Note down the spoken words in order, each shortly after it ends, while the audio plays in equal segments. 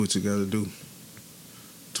what you gotta do.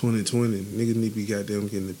 2020, niggas need to be goddamn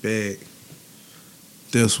getting the bag.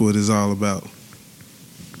 That's what it's all about.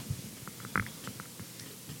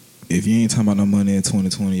 If you ain't talking about no money in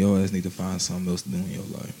 2020, your ass need to find something else to do in your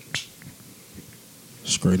life.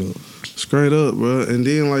 Straight up. Straight up, bro. And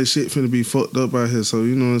then, like, shit finna be fucked up out here. So,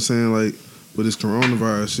 you know what I'm saying? Like, with this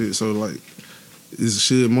coronavirus shit. So, like, it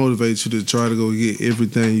should motivate you to try to go get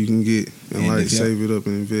everything you can get and like, save it up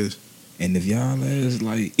and invest. And if y'all ass,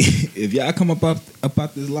 like, if y'all come up out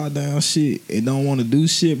this lockdown shit and don't want to do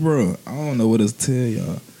shit, bro, I don't know what else to tell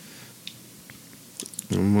y'all.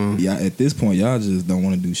 Yeah, at this point, y'all just don't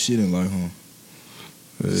want to do shit in life, huh?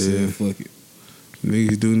 Yeah. Fuck it.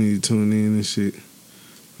 Niggas do need to tune in and shit.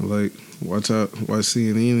 Like, watch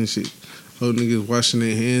CNN and shit. Other niggas washing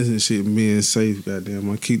their hands and shit, being safe,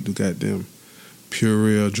 goddamn. I keep the goddamn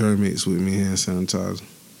Purell Germix with me, hand sanitizer.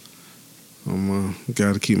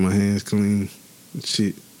 Gotta keep my hands clean and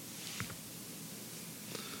shit.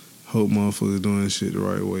 Hope motherfuckers doing shit the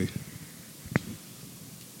right way.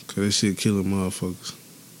 Cause that shit killing motherfuckers.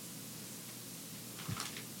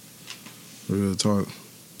 Real talk.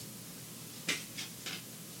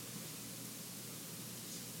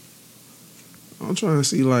 I'm trying to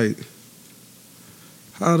see, like,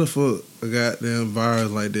 how the fuck a goddamn virus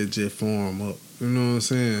like that just form up? You know what I'm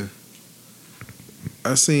saying?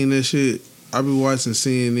 I seen that shit. I be watching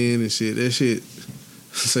CNN and shit. That shit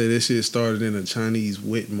say that shit started in a Chinese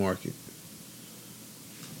wet market.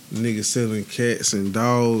 Niggas selling cats and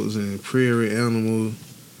dogs and prairie animals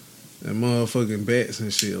and motherfucking bats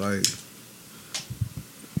and shit. Like,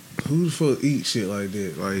 who the fuck eat shit like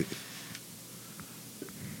that? Like,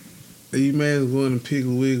 are you mad at going to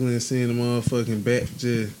Piggly Wiggly and seeing the motherfucking bat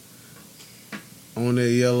just on that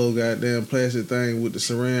yellow goddamn plastic thing with the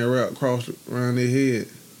saran wrap crossed around their head?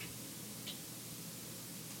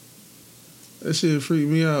 That shit freak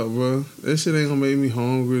me out, bro. That shit ain't gonna make me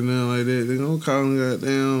hungry now like that. They gonna call them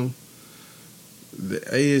goddamn the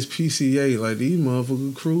ASPCA. Like, these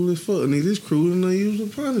motherfuckers cruel as fuck. Nigga, this cruel and unusual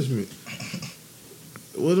punishment.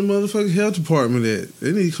 Where the motherfucking health department at?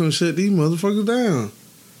 They need to come shut these motherfuckers down.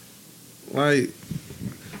 Like,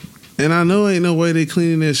 and I know ain't no way they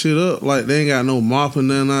cleaning that shit up. Like, they ain't got no mop or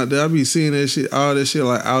nothing out there. I be seeing that shit, all that shit,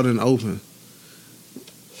 like, out in the open.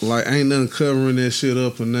 Like, ain't nothing covering that shit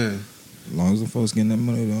up or nothing. As long as the folks getting that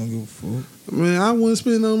money, they don't give a fuck. Man, I wouldn't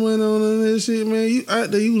spend no money on none of that shit, man. You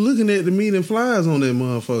out there, you looking at the meat and flies on that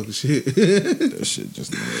motherfucker shit. That shit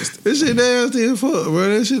just nasty. That shit nasty as fuck,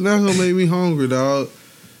 bro. That shit not gonna make me hungry, dog.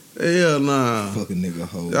 Hell nah. Fucking nigga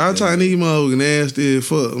hoe. Y'all Chinese motherfucker nasty as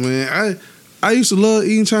fuck, man. I used to love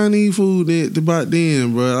eating Chinese food about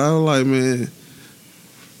then, bro. I was like, man,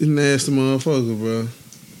 this nasty motherfucker, bro.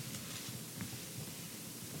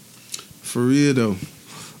 For real, though.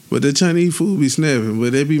 But the Chinese food be snapping,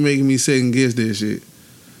 but they be making me second guess that shit.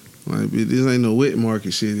 Like, bitch, this ain't no wet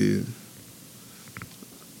market shit, is.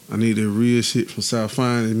 I need that real shit from South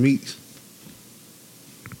Fine and Meats.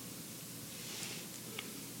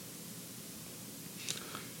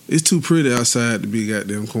 It's too pretty outside to be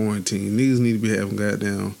goddamn quarantined. Niggas need to be having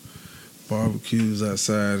goddamn barbecues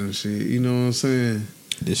outside and shit. You know what I'm saying?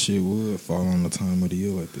 This shit would fall on the time of the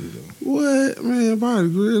year like this, though. What? Man, by the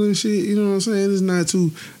grill and shit, you know what I'm saying? It's not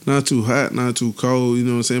too hot, not too cold, you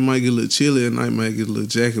know what I'm saying? It might get a little chilly at night, might get a little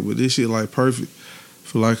jacket, but this shit like perfect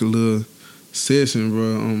for like a little session,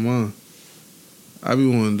 bro, on mine. I be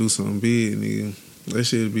wanting to do something big, nigga. That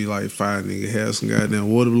shit be like fire, nigga. Have some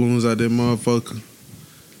goddamn water balloons out there, motherfucker.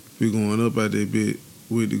 We going up out that bit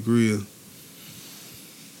with the grill.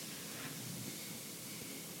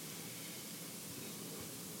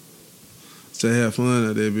 To have fun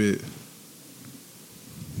at that bit.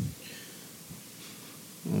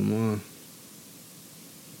 Oh my.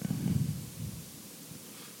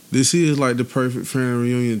 This is like the perfect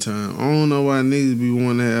family reunion time. I don't know why niggas be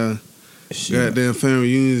wanting to have goddamn family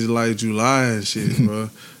reunions like July and shit,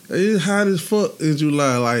 bro. It's hot as fuck in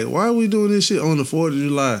July. Like, why are we doing this shit on the 4th of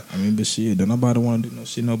July? I mean, but shit, don't nobody want to do no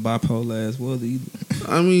shit, no bipolar ass weather either.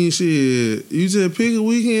 I mean, shit, you just pick a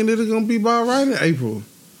weekend that it's gonna be about right in April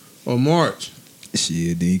or March.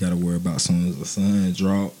 Shit, then you gotta worry about as soon as the sun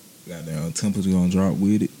drop, goddamn temperature gonna drop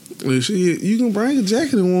with it. Well, shit, you can bring a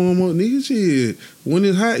jacket and warm up, nigga. Shit, when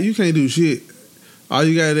it's hot, you can't do shit. All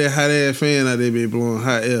you got is that hot ass fan out there be blowing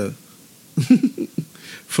hot air.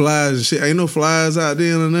 Flies and shit. Ain't no flies out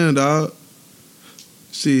there or nothing, dog.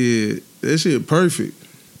 Shit, that shit perfect.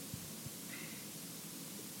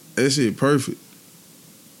 That shit perfect.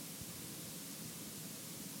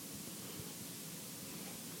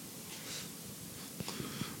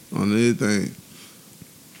 On everything.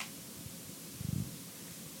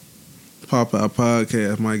 Pop Out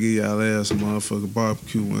Podcast might give y'all ass a motherfucking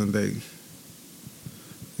barbecue one day.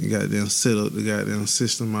 You goddamn set up the goddamn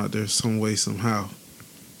system out there some way, somehow.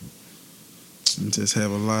 And just have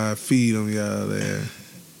a live feed on y'all there.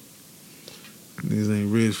 Niggas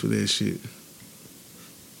ain't ready for that shit.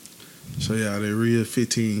 Show y'all that real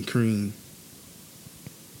 15 cream.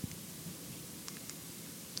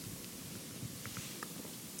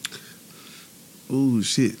 Ooh,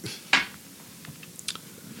 shit.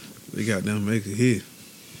 They got them make a hit.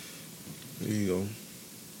 There you go.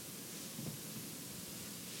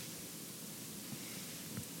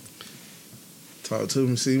 Talk to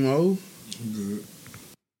me, C-Mo. Good.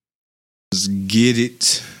 Let's get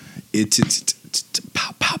it.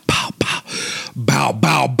 Pow, pow, pow, pow. Bow,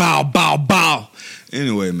 bow, bow, bow, bow.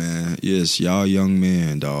 Anyway, man. Yes, y'all young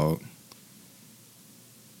men, dog.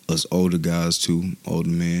 Us older guys, too. Older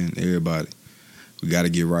men, everybody. We got to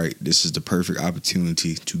get right. This is the perfect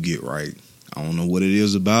opportunity to get right. I don't know what it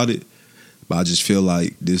is about it, but I just feel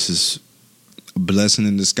like this is a blessing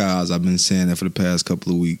in disguise. I've been saying that for the past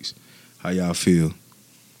couple of weeks. How y'all feel?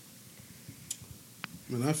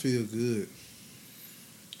 Man, I feel good.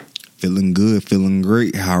 Feeling good, feeling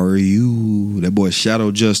great. How are you? That boy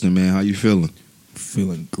Shadow Justin, man. How you feeling?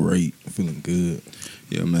 Feeling great. Feeling good.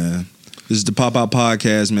 Yeah, man. This is the Pop Out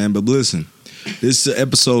Podcast, man. But listen, this is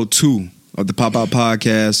episode 2 of the Pop Out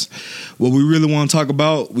Podcast. What we really want to talk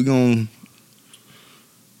about, we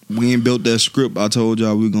ain't built that script I told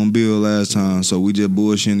y'all we gonna build last time, so we just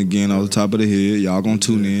bullshitting again off the top of the head. Y'all gonna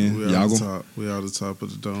tune in. We Y'all out the top of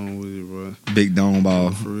the dome with it, bro. Big dome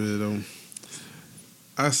ball. For real though.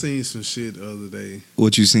 I seen some shit the other day.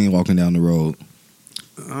 What you seen walking down the road?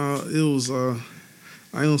 It was I ain't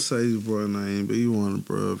gonna say his bro name, but he was a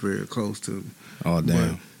bro very close to me. Oh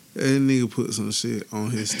damn. But that nigga put some shit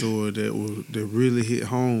on his story that really hit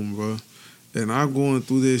home, bro. And I'm going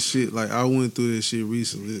through this shit, like I went through this shit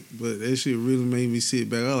recently, but that shit really made me sit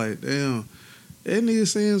back. I like, damn, that nigga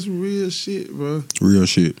saying some real shit, bro. Real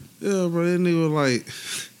shit. Yeah, bro, that nigga was like,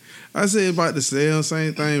 I said about the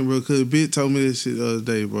same thing, bro, because Bit told me this shit the other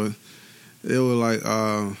day, bro. It was like,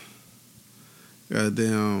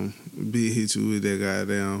 goddamn, Bit hit you with that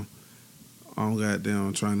goddamn,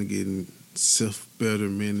 goddamn trying to get in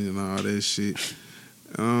self-betterment and all that shit.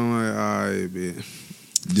 And I'm like, all right, Bit.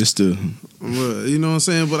 Just to, you know what I'm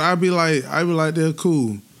saying? But I be like, they're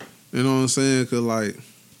cool. You know what I'm saying? Cause like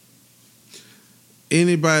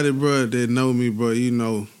anybody, bro, that know me, bro, you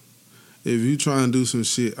know, if you try and do some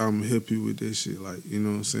shit, I'm gonna help you with that shit. Like, you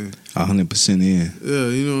know what I'm saying? 100% in. Yeah,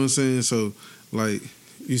 you know what I'm saying? So like,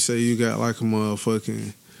 you say you got like a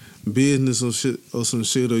motherfucking business or some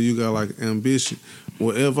shit, or you got like ambition.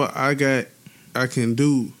 Whatever I can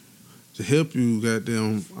do to help you,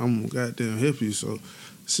 goddamn, I'm goddamn help you. So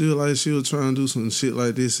she was trying to do some shit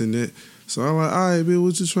like this and that. So I'm like, all right, bitch,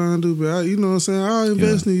 what you trying to do, bitch? You know what I'm saying? I'll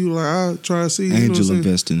invest in you. Like, I'll try to see. You Angel know what I'm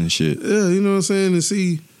investing and shit. Yeah, you know what I'm saying? And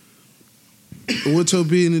see what your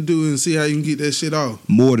business do and see how you can get that shit off.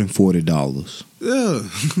 More than $40. Yeah.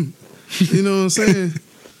 You know what I'm saying?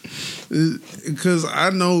 Because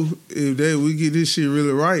I know if we get this shit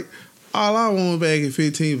really right, all I want back is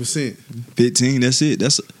 15%. 15, that's it.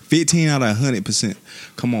 That's 15 out of 100%.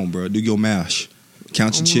 Come on, bro. Do your mash.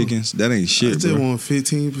 Count your chickens. That ain't shit, I just bro. want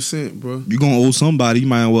 15%, bro. You gonna owe somebody. You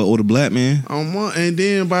might as well owe the black man. And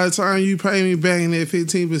then by the time you pay me back in that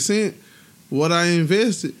 15%, what I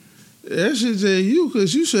invested, that shit just you,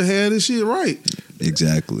 because you should have this shit right.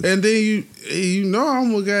 Exactly. And then you know I'm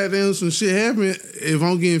gonna goddamn some shit happen if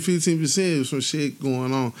I'm getting 15% of some shit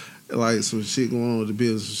going on. Like some shit going on with the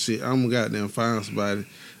business and shit. I'm gonna goddamn find somebody,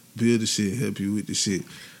 build the shit, help you with the shit.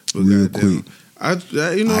 But real goddamn, quick.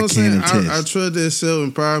 You know what I'm saying? Attest. I trust that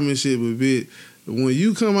self-empowerment shit, but bit when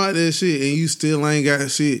you come out that shit and you still ain't got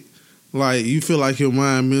shit, like you feel like your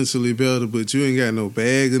mind mentally better, but you ain't got no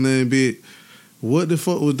bag or nothing, bit. What the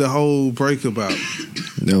fuck was the whole break about?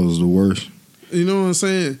 That was the worst. You know what I'm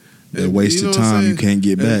saying? That wasted time you can't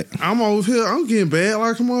get back. I'm over here, I'm getting bad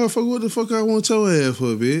like a motherfucker. What the fuck I want your ass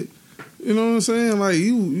for, bit? You know what I'm saying? Like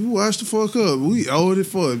you watch the fuck up. We owed it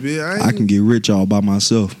for it, bit. I can get rich all by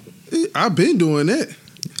myself. I've been doing that.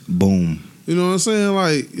 Boom. You know what I'm saying?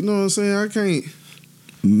 Like, you know what I'm saying? I can't.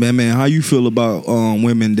 Man, how you feel about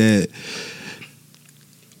women that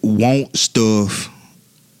want stuff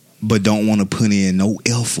but don't want to put in no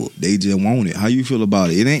effort? They just want it. How you feel about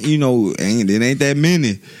it? It ain't, it ain't that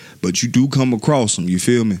many, but you do come across them. You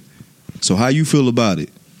feel me? So how you feel about it?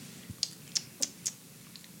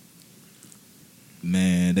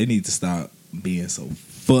 Man, they need to stop being so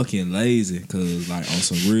fucking lazy, cause like on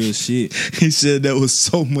some real shit. He said that was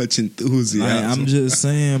so much enthusiasm. Like, I'm just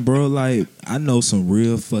saying, bro. Like, I know some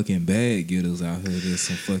real fucking bad getters out here. There's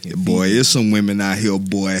some fucking boy, females. there's some women out here,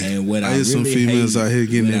 boy. And what I There's some really females hate, out here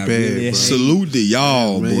getting what that I bad, really bro. hate- Salute to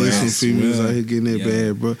y'all, Man, boy. there's some females swear. out here getting that Yeah.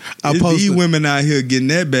 bad, bro. I It's these posted. women out here getting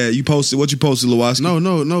that bad. You posted what you posted, Lewinsky?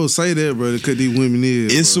 No, say that, brother, because these women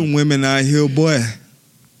is. It's bro. some women out here, boy.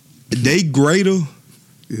 They greater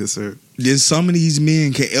Yes, sir. than some of these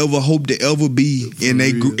men can ever hope to ever be in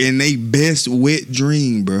real. they best wet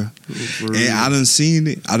dream, bro. For And real. I done seen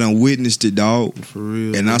it. I done witnessed it, dog. For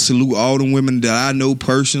real. And I salute all the women that I know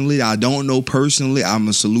personally. I don't know personally.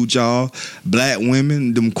 I'ma salute y'all, black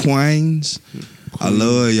women, them queens. I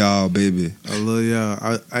love y'all, baby. I love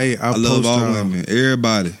y'all. I I love post all y'all. women,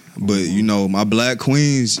 everybody. But you know, my black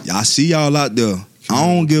queens, I see y'all out there. I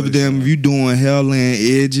don't give a damn if you doing hairline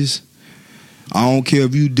edges. I don't care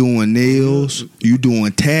if you doing nails, you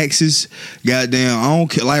doing taxes. Goddamn, I don't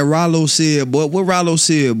care. Like Rollo said, boy. What Rollo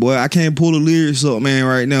said, boy. I can't pull the lyrics up, man,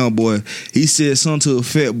 right now, boy. He said something to the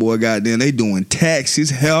effect, boy. Goddamn, they doing taxes,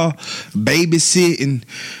 hair, babysitting,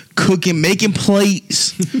 cooking, making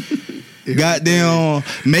plates. Goddamn,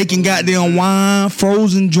 making goddamn wine,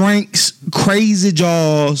 frozen drinks, crazy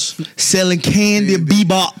jars, selling candy,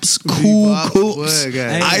 bebops, cool Bebop, cups, boy,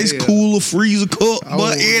 goddamn. ice cooler, freezer cup, I but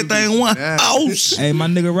was everything in one yeah. house. Hey, my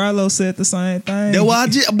nigga Rollo said the same thing. That's why I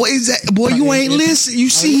just, boy, boy, you ain't listen. You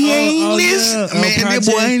see, he ain't listen, man. That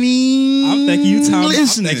boy ain't even I'm thinking you talking.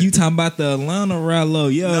 listening. I'm thinking you talking about the Atlanta Rollo.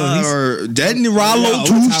 Yo, That nigga Rollo Yeah,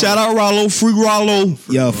 too. we Shout out Rollo, free Rollo.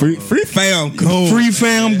 yo, free fam, cool. Free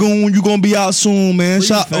fam goon, you gonna be out soon, man. Free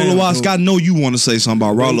Shout out fam Lewinsky. goon. I know you want to say something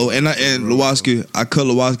about Rollo, and Lewinsky. I cut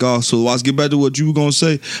Lewinsky off, so Lewinsky, get back to what you were gonna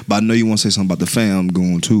say. But I know you want to say something about the fam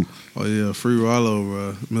goon too. Oh yeah, free Rollo,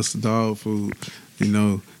 bro. Mr. Dog Food. You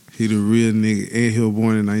know, he the real nigga, and he was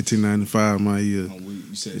born in 1995, my year.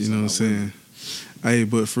 You know what I'm saying? Hey,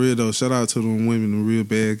 but for real though, shout out to them women, the real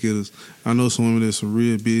bad getters. I know some women that's some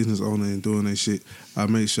real business owner and doing that shit. I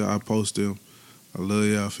make sure I post them. I love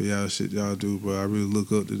y'all for y'all shit y'all do, bro. I really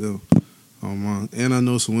look up to them. And I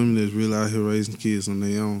know some women that's really out here raising kids on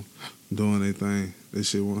their own, doing their thing. That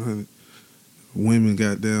shit 100. Women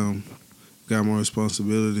goddamn got more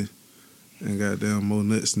responsibility and goddamn more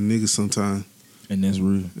nuts than niggas sometimes. And that's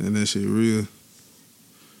real. And that shit real.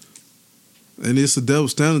 And it's a double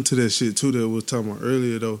standard to that shit too that we was talking about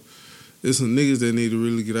earlier though. It's some niggas that need to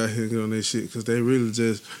really get out here and get on that shit because they really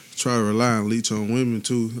just try to rely and leech on women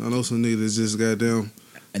too. I know some niggas that just goddamn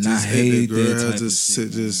And just I hate girl that type just of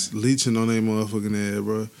shit. sit just leeching on their motherfucking ass,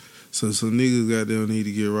 bro. So some niggas goddamn need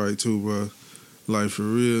to get right too, bro. Like for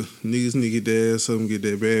real, niggas need to get their ass up and get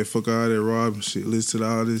that bad. Fuck all that robbing shit. Listen to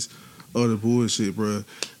all this other bullshit, bro.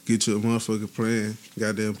 Get your motherfucking plan.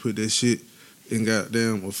 Goddamn put that shit in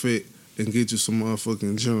goddamn effect and get you some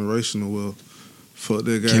motherfucking generational wealth. Fuck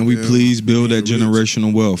that goddamn. Can we please build that being rich.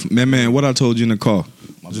 generational wealth, man? What I told you in the car.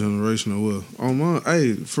 Generational wealth. Oh my,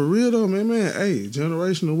 hey, for real though, man. Hey,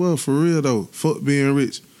 generational wealth for real though. Fuck being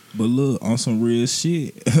rich. But look, on some real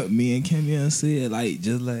shit, me and Camion said, like,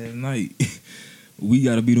 just last night, we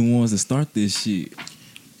gotta be the ones to start this shit.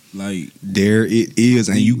 Like, There it is,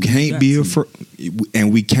 and you can't be afraid.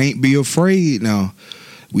 And we can't be afraid now.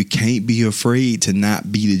 We can't be afraid to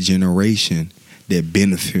not be the generation that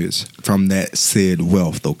benefits from that said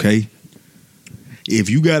wealth. Okay. If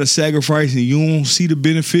you got to sacrifice and you don't see the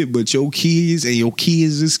benefit, but your kids and your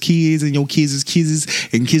kids is kids and your kids is kids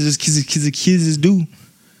and kids do,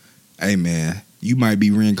 hey man, you might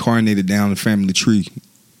be reincarnated down the family tree.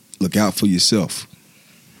 Look out for yourself.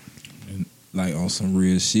 like on some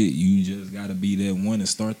real shit, you just gotta be that one to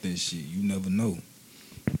start that shit. You never know.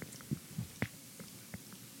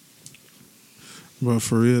 But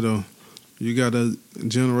for real though, you got a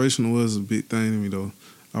generational was a big thing to me though.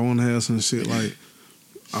 I want to have some shit like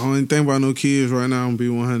I don't even think about no kids right now. I'm gonna be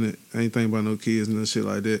 100. I ain't think about no kids and no shit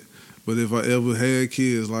like that. But if I ever had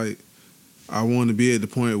kids, like I want to be at the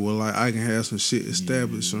point where like I can have some shit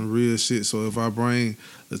established, some real shit. So if I bring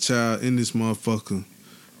a child in this motherfucker,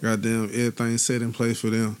 goddamn everything set in place for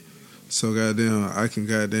them. So goddamn I can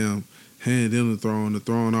goddamn hand them the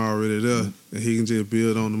throne already there, and he can just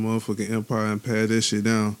build on the motherfucking empire and pass that shit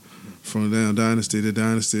down from down dynasty to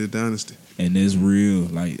dynasty to dynasty. And it's real,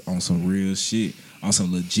 like on some real shit, on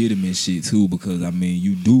some legitimate shit too. Because I mean,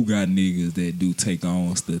 you do got niggas that do take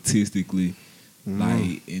on statistically,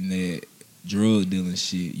 like in that drug dealing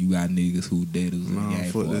shit. You got niggas who dead who's Nah, gang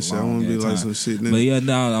fuck for a that shit. I long want to be ass like time. some shit, nigga. But yeah,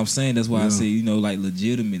 no, I'm saying that's why I Yeah. say, you know, like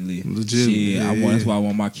legitimately. Legitimately, Shit, yeah, that's yeah. why I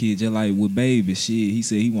want my kids just like with baby shit. He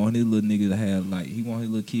said he want his little nigga to have like he want his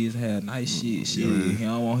little kids to have nice shit. Shit, Yeah. he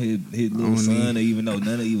don't want his I little don't son to even know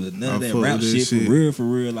none of I that fuck rap with that shit shit. for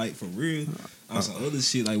real, like for real. On some other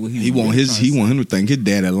shit like what He want him to think his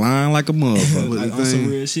daddy lying like a motherfucker. What like the on some thing-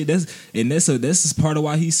 real shit. That's just part of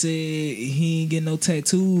why he said he ain't getting no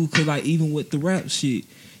tattoos. Cause like even with the rap shit,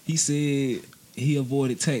 he said he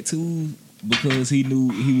avoided tattoos because he knew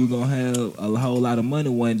he was gonna have a whole lot of money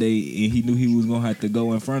one day, and he knew he was gonna have to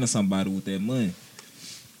go in front of somebody with that money.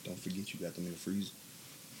 Don't forget you got them in the freezer.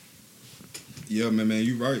 Yeah, man,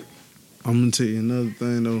 you right. I'm gonna tell you another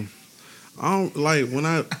thing though. I don't like when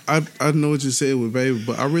I know what you said with baby,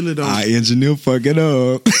 but I really don't. I engineer fuck it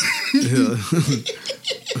up. Yeah.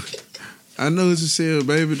 I know what you said with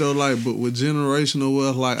baby though, like, but with generational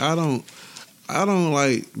wealth, like I don't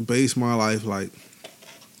like base my life like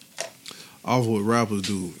off what rappers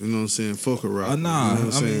do. You know what I'm saying? Fuck a rapper. Nah, you know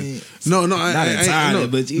what I'm I saying? mean, no, not I entirely, no,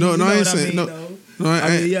 but you no, know I ain't what I saying mean, no. though. No, I I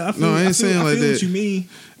mean, yeah, I feel, no, I ain't I feel, saying I like feel that. what you mean.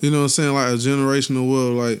 You know what I'm saying? Like a generational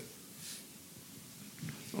wealth, like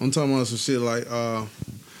I'm talking about some shit like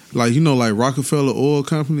you know, like Rockefeller Oil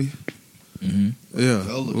Company. Mm-hmm. Yeah,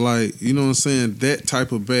 Rockefeller. like you know what I'm saying. That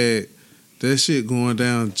type of bag, that shit going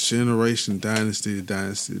down generation, dynasty to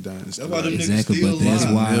dynasty to dynasty. That's why them Like, Exactly, niggas still but that's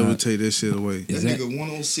alive. why- never take that shit away. That Is that- nigga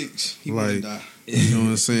 106. He Like, wanna die. You know what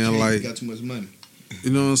I'm saying? He Like, got too much money. you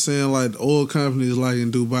know what I'm saying? Like the oil companies, like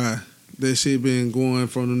in Dubai, that shit been going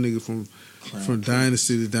from the nigga from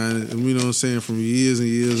dynasty to dynasty. You know what I'm saying? From years and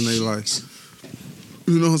years, and they like,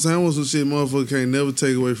 you know what I'm saying? I want some shit, motherfucker can't never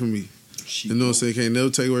take away from me. You know what I'm saying? Can't never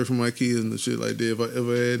take away from my kids and the shit like that. If I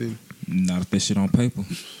ever had any. Not if that shit on paper.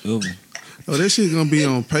 Ever. Oh, that shit gonna be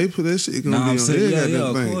on paper. That shit gonna Nah, be I'm on saying, every yeah, goddamn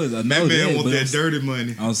of thing. course. I That know man that, want but that dirty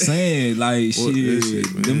money. I'm saying, like, Fuck shit, that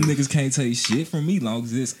shit, man. them niggas can't take shit from me long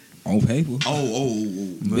as it's on paper. Oh.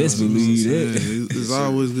 Best You know what I'm believe saying? that. It's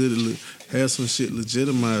always good to have some shit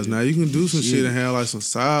legitimized. Now you can do some shit and have like some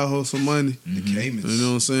side hustle money. The Caymans. You know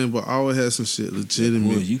what I'm saying? But always have some shit Of course,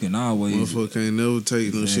 legitimate. you can always. Motherfucker can't never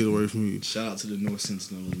take no Exactly. shit away from you. Shout out to the North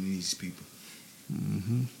Sentinelese people.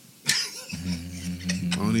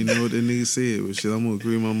 I don't even know what that nigga said, but shit, I'm gonna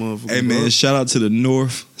agree with my motherfucker. Hey man, bro. shout out to the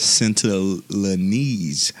North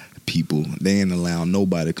Sentinelese people. They ain't allow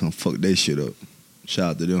nobody to come fuck that shit up.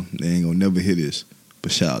 Shout out to them. They ain't gonna never hear this,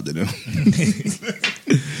 but shout out to them.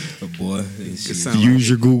 Boy, It shit. sound Use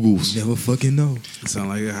your Googles. Never fucking know. it sound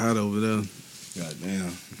like it hot over there. God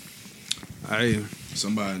damn. Hey,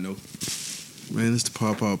 Somebody know. man, it's the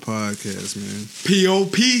Pop Out Podcast, man.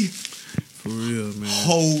 P.O.P. For real, man.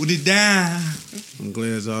 Hold it down. I'm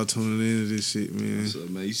glad y'all tuning into this shit, man. What's up,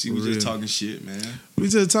 man? You see, For we just real. talking shit, man. We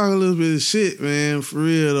just talk a little bit of shit, man. For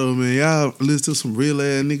real though, man. Y'all listen to some real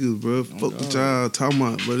ass niggas, bro. Fuck what y'all talking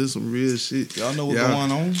about, but it's some real shit. Y'all know what's Y'all-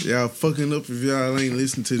 going on. Y'all fucking up if y'all ain't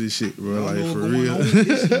listen to this shit, bro. Y'all Like know for what's going real. on.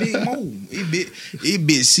 It's Big Mo. It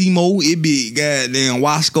bit C-Mo. It bit goddamn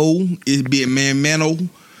Wasco. It bit Man-Mano.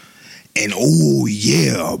 And oh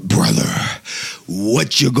yeah, brother,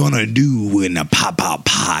 what you gonna do when the Pop Out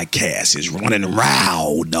Podcast is running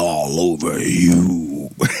around all over you?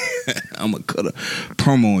 I'm gonna cut a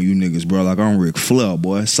promo on you niggas, bro, like I'm Ric Flair,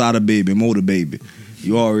 boy. Sada baby, motor baby.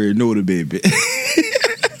 You already know the baby.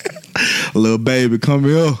 Little baby, come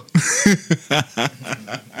here.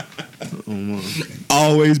 Oh, man.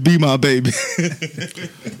 Always be my baby.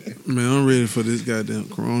 Man, I'm ready for this goddamn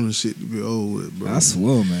Corona shit to be over with, bro. I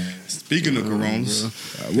swear, man. Speaking of coronas,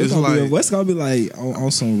 It's like- What's gonna be like on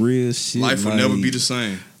some real shit? life will like, never be the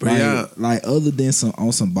same. But like, y'all- like other than some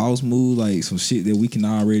boss move, like some shit that we can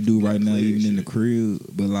already do right now, even in the crib.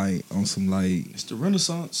 But like on some like, It's the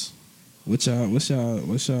Renaissance. what's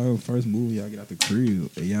y'all first move? Y'all get out the crib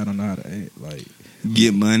and y'all don't know how to act. Like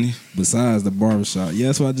Get money. besides the barbershop, yeah,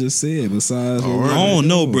 that's what I just said. Besides, Oh, what we I don't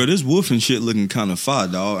know, do. bro. This woofing shit looking kind of fire,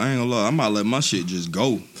 dog. I ain't gonna lie. I might let my shit just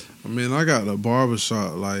go. I mean, I got a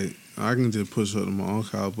barbershop. Like, I can just push up to my own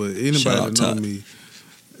car. But anybody Shout out that know Todd. me,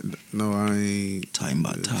 no, I ain't. Talking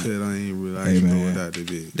about time. Said I ain't really. I Hey, ain't man. know what that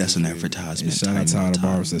did. That's an And advertisement. shout out to all the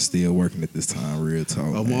barbers that's still working at this time. Real talk.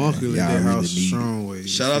 Oh, man. my uncle at Y'all that really house need it. strong way.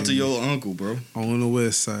 Shout out to feel me? your uncle, bro. On the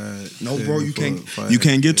west side. No, Tell bro, me you for can't. five You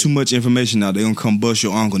can't get days. too much information out. They gonna come bust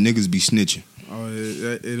your uncle. Niggas be snitching. Oh,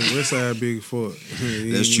 yeah, the west side big fuck.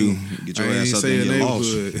 That's true. Get your ass out there and get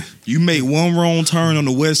lost. neighborhood. You make one wrong turn on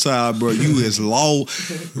the west side, bro. You is low.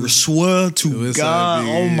 Swear The to west side God. big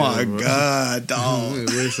Oh as my hell, bro. God, dog.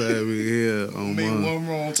 The west side big here on Make mine. one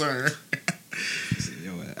wrong turn.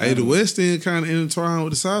 Hey, the west end kind of intertwined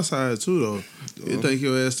with the south side too, though. You think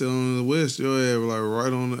your ass still on the west? Your ass like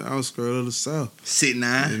right on the outskirts of the south.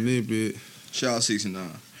 69. And that bit. Shout out 69.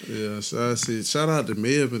 Yeah, so I said, shout out to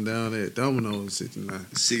Melvin down at Domino's 69.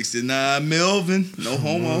 69 Melvin. No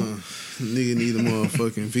homo. Nigga need a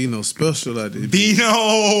motherfucking Vino special out there.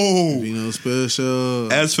 Vino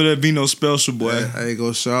special. As for that Vino special, boy. I ain't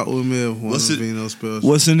go shop with Melvin. Vino special.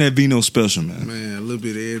 What's in that Vino special, man? Man, a little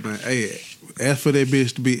bit of everything. Hey, ask for that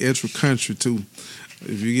bitch to be extra country too.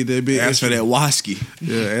 If you get that bitch, Ask for that Wasky.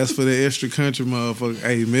 Yeah, ask for that extra country motherfucker.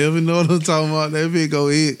 Hey, Melvin know what I'm talking about. That bitch go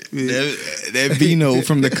hit. That Vino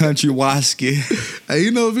from the country Wasky. Hey, you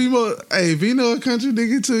know Vino a country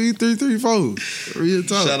nigga too. He 334. Real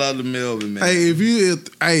talk. Shout out to Melvin, man. Hey, if you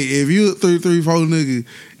a 334 nigga,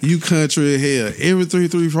 you country as hell. Every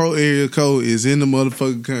 334 area code is in the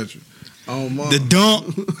motherfucking country. Oh my. The dump.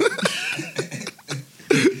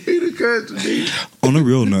 He the country nigga. On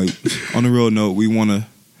a real note, we want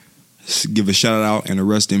to give a shout out and a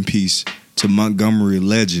rest in peace to Montgomery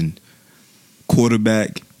legend,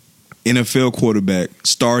 quarterback, NFL quarterback,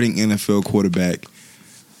 starting NFL quarterback,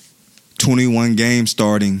 21 games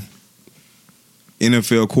starting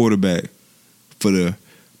NFL quarterback for the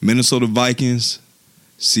Minnesota Vikings,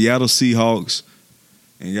 Seattle Seahawks,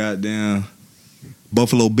 and goddamn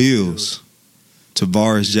Buffalo Bills,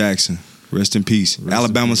 Tavares Jackson. Rest in peace.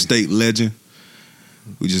 Alabama State legend.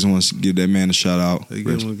 We just want to give that man a shout out. They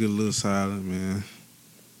give him a good little silent, man.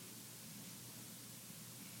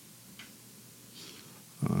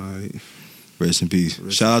 All right. Rest in peace.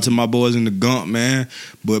 Shout out to my boys in the Gump, man.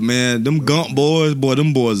 But, man, them Gump boys,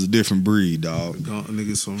 them boys a different breed, dog. The Gump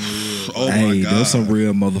niggas some real. Oh, my God. Those some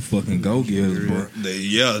real motherfucking go-getters, bro.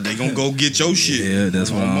 They gonna go get your shit. Yeah,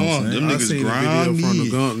 that's what I'm saying. Them I niggas seen grind a video from me.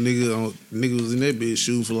 the Gump nigga was in that bitch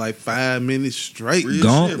shooting for like 5 minutes straight. Real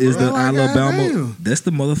Gump shit, is bro. the Like, Alabama. goddamn. That's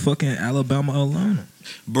the motherfucking Alabama alum.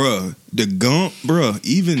 Bruh, the Gump, bruh,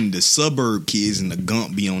 even the suburb kids in the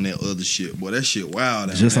Gump be on that other shit. Boy, that shit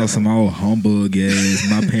wild. Just on some old humbug ass.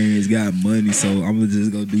 My parents got money, so I'm gonna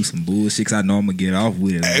just go do some bullshit. 'Cause I know I'm gonna get off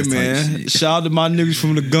with it. Hey, Type man, shit. shout out to my niggas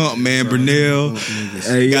from the Gump, man. Brunel,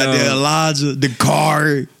 Hey, got that Elijah,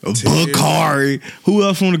 Dakari, Bakari. Who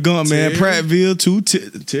else from the Gump, man? Terry. Prattville, too.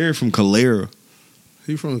 Terry from Calera.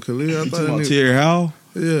 He from Khalil. I You thought talking that about nigga. Terry Howell?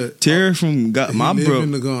 Yeah. Terry from my He live bro.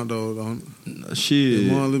 in the Gump though. Don't Shit.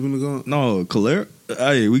 his mom live in the Gump? No, Calera.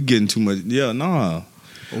 Hey, we getting too much. Yeah, nah.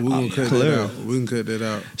 Or we gonna cut Khalil. that out. We can cut that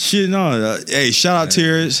out. Shit, no. Hey, shout out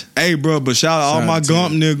Terrence. Hey, bro, but shout out all Shout my out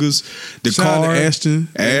Gump Terrence. niggas. The Shout out car. to Ashton.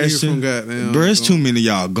 That nigga Ashton. from goddamn Bro, it's Gump. too many of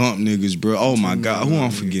y'all Gump niggas, bro. Oh, my God. Who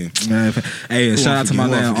I'm forgetting? Man, hey, shout out to my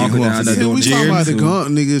damn uncle Who I'm down there forgetting? Yeah, we doing talking about the Jerry. Gump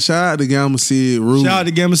niggas. Shout out to Gamma Sid, Rue. Shout out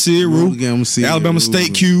to Gamma Sid, Rue. Gamma Sid, Alabama Rue.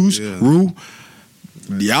 State Q's, Yeah. Rue.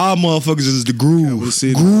 Y'all motherfuckers is the Gamma Groove.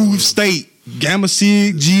 Sid. Groove State. Gamma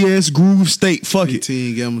Sid, GS, Groove State. Fuck it.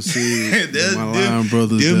 15 Gamma Sid. That's My them- line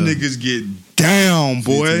brothers. Them there. niggas get down, 15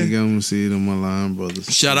 boy. Gamma Sid and my line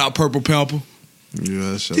brothers. Shout out Purple Pamper.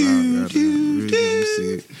 Yeah, shout out. Goddamn. Real Gamma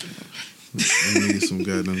Sid. Them niggas some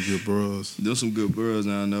goddamn good bros. There's some good bros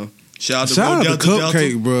now, I know. Shout out to Shout out Bo to Delta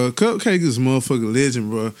Cupcake, bro. Cupcake is motherfucking legend,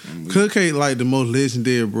 bro. Cupcake like the most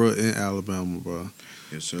legendary, bro, in Alabama, bro.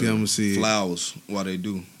 Yes, sir. Gamma Sid. Flowers, what they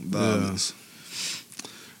do. Violence.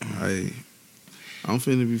 Hey, I'm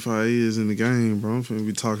finna be 5 years in the game, bro. I'm finna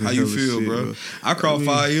be talking. How you hella feel, shit, bro? I crossed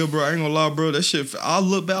 5 years, bro. I ain't gonna lie, bro. That shit, I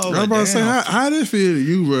look back, I I was was like, about to say, damn. how that feel to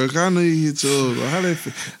you, bro? 'Cause I know you hit yours, bro. How that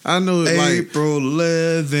feel? I know it like April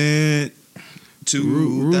 11th,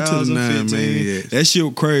 Rule to the 9, 2015. man. That shit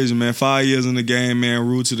was crazy, man. 5 years in the game, man.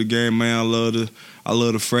 Rule to the game, man. I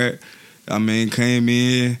love the frat. I mean, came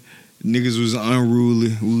in. Niggas was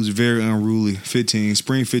unruly. We was very unruly. 15,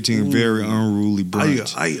 spring 15, very unruly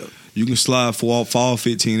bunch. You can slide for fall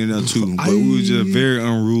 15 in there too, but we was just a very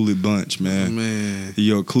unruly bunch, man. Man,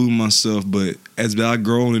 Yo, including myself, but as I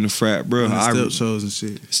grown in the frat, bro, step shows and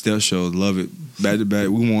shit. Step shows, love it. Back to back.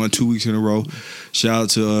 We won 2 weeks in a row. Shout out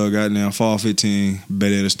to goddamn Fall 15,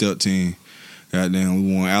 better than the step team. Goddamn,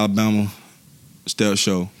 we won Alabama step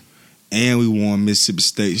show. And we won Mississippi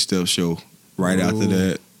State step show right after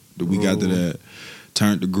that. The week after that.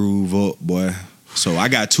 Turned the groove up, boy. So I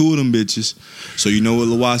got 2 of them bitches. So you know what,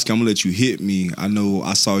 Lewinsky, I'm gonna let you hit me. I know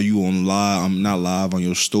I saw you on live. I'm not live on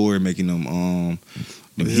your story making them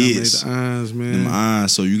hits. The eyes, man. Them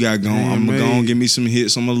eyes. So you got going. Man, I'm gonna man. go and give me some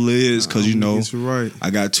hits on my lids because you know Get you right. I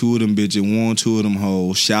got 2 of them bitches, won 2 of them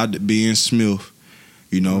hoes. Shout out to Ben Smith.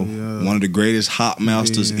 You know, yeah. one of the greatest hop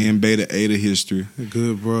masters Yeah. in Beta Ada history.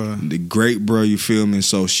 Good, bro. The great bro, you feel me?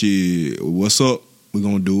 So shit, what's up? We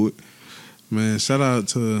gonna do it. Man, shout out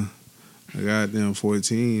to I got them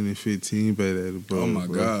 14 and 15 better at the bro. Oh my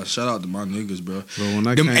God! Shout out to my niggas, bro. When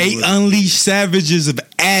I Them came 8 with unleashed savages of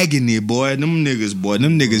agony, boy. Them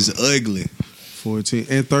niggas ugly. 14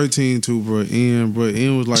 and 13 too, bro.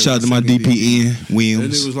 Ian was like Shout out to my second DPN That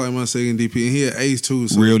Williams. nigga was like my second DP, and he had ace too.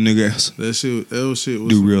 So Real niggas. that shit was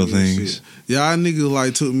Do some real things. Shit. Y'all niggas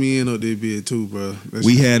like took me in up there bit too, bro. That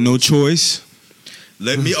We shit- had no choice.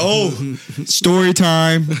 Let me. Story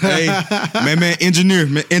time. Hey, man, engineer,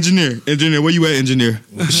 where you at, engineer?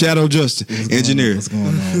 Shadow Justin, engineer. What's going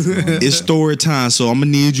on? It's story time, so I'm gonna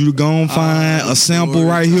need you to go and find a sample story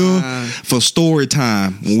right here time. for story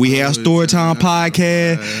time. When we have story time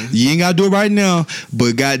podcast, you ain't gotta do it right now,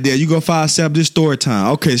 but goddamn, you gonna find a sample this story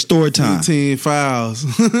time. Okay, story time. 15 fouls.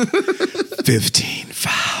 15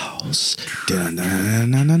 fouls.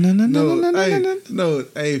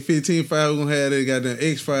 Hey, 15 fouls gonna have that goddamn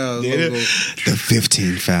X Files Yeah. logo. The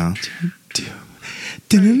 15 fouls.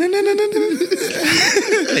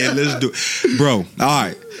 Yeah, let's do it. Bro, all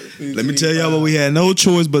right. Let me tell y'all what we had no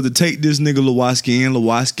choice but to take this nigga Lewinsky and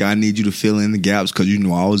Lewinsky. I need you to fill in the gaps because you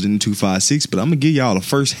know I was in the 256, but I'm gonna give y'all a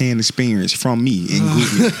first-hand experience from me in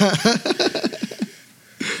Google.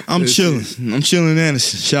 I'm chilling. I'm chilling,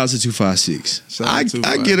 Anderson. Shout out to 256. Shout out to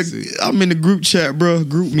I get 256. I'm in the group chat, bro.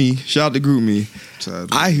 Group me. Shout out to group me. Shout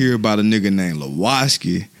out to- I hear about a nigga named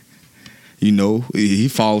Lewinsky. You know, he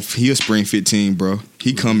a spring 15, bro.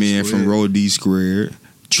 He come in from Roll D Squared,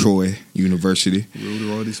 Troy University.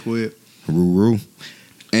 Rudy Squid. Ruru.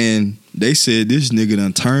 And they said this nigga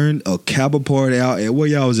done turned a cabba party out at where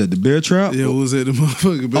y'all was at the Bear Trap. Yeah, it was at the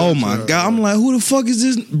motherfucking Oh my God. I'm like, who the fuck is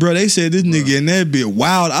this? Bro, they said this nigga in that bit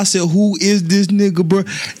wild. I said, who is this nigga, bro?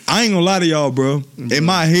 I ain't gonna lie to y'all, bro. In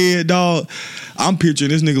my head, dog, I'm picturing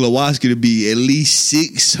this nigga Lewinsky to be at least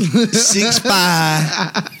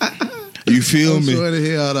 6'5". You feel me? Sure the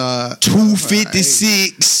hell,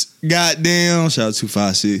 256. Goddamn. Shout out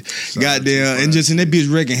 256. Goddamn. And just in that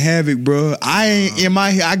bitch wrecking havoc, bro. I ain't in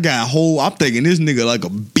my head. I got a whole. I'm thinking this nigga like a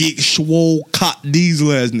big swole cop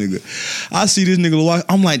diesel ass nigga. I see this nigga.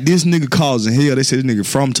 I'm like, this nigga causing hell. They say this nigga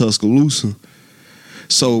from Tuscaloosa.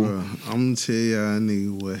 So bro, I'm gonna tell y'all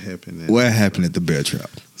nigga what happened. what happened at the Bear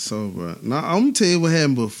Trap? So, bro, now I'm gonna tell you what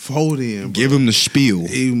happened before then. Bro. Give him the spiel.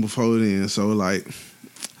 Even before then. So, like,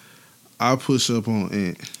 I push up on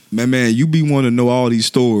Ant. Man, you be wanting to know all these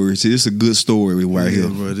stories. This is a good story right Yeah, here.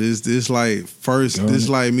 bro. This like first. Go This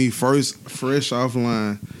on. like me first, fresh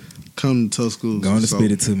offline. Come to Tuscaloosa. Go on to So-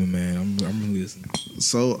 spit it to me, man. I'm listening.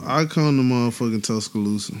 So I come to motherfucking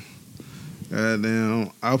Tuscaloosa. Goddamn,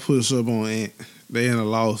 I push up on Ant. They in a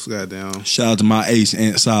loss, goddamn. Shout out to my ace,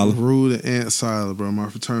 Aunt Solid. Rude and Ant Siler, bro, my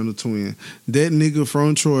fraternal twin. That nigga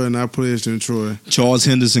from Troy and I pledged in Troy. Charles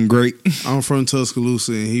Henderson, great. I'm from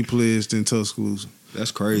Tuscaloosa and he pledged in Tuscaloosa.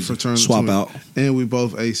 That's crazy. Fraternal Swap twin. out. And we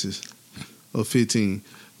both aces of 15.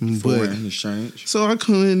 But Foreign exchange. so I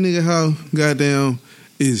come in nigga house, goddamn,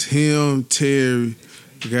 it's him, Terry,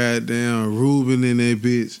 goddamn, Ruben in that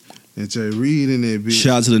bitch, and Jay Reed in that bitch.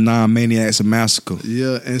 Shout out to the Non-Maniacs of Massacre.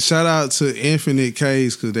 Yeah, and shout out to Infinite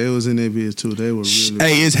K's because they was in that bitch too. They were really.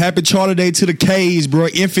 Hey, it's Happy Charter Day to the K's, bro.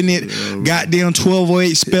 Infinite, goddamn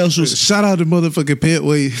 1208 specials. Shout out to motherfucking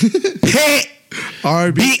Petway. Pet,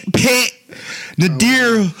 RB. big pet. The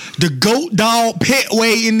deer, the goat dog,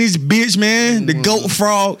 Petway in this bitch, man. The goat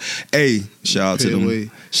frog. Hey, shout out to Petway.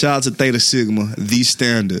 them. Shout out to Theta Sigma, the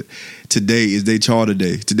standard. Today is their charter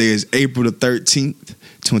day. Today is April the 13th,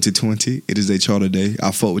 2020. It is their charter day.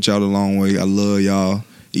 I fuck with y'all a long way. I love y'all,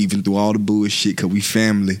 even through all the bullshit, because we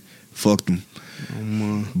family. Fuck them.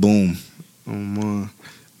 Boom.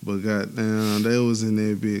 But goddamn, they was in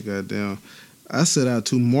that bitch, goddamn. I set out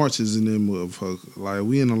 2 marches in that motherfucker. Like,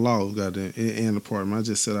 we in the law, goddamn, in the apartment. I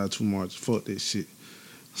just set out 2 marches. Fuck that shit.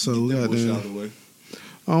 So, goddamn.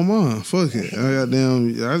 Oh, man, fuck it.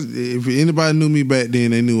 If anybody knew me back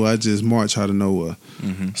then, they knew I just marched out of nowhere.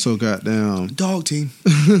 So, goddamn. Dog team.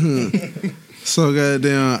 So,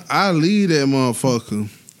 goddamn, I leave that motherfucker.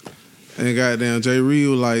 And, goddamn, Jay Reed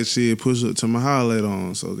was like, shit, push up to my house later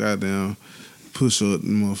on. So, goddamn, push up the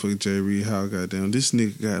motherfucking Jay Reed house, goddamn. This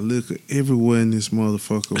nigga got liquor everywhere in this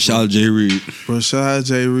motherfucker. Bro. Shout out Jay Reed. Bro, shout out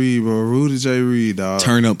Jay Reed, bro. Rudy Jay Reed, dog.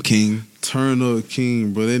 Turn up king. Turn up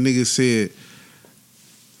king, bro. That nigga said,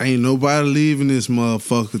 ain't nobody leaving this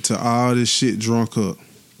motherfucker till all this shit drunk up.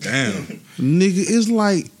 Damn. Nigga, it's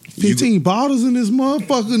like 15 bottles in this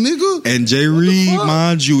motherfucker, nigga. And Jay Reed,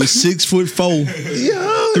 mind you, is 6'4",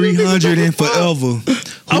 Yeah, 300 and forever. Who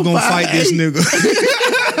I'm gonna fight this 5'8". nigga?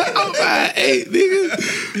 I'm 5'8",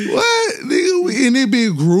 nigga. What? Nigga, we in there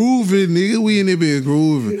been grooving, nigga. We in there been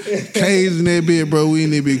grooving. K's in that bit, bro. We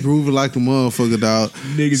in that bit grooving like a motherfucker, dog.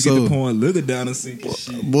 Niggas get the pouring liquor down the sink and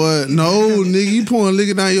shit. Boy, no, nigga, you pouring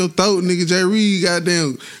liquor down your throat, nigga. J. Reed,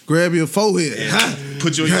 goddamn, grab your forehead.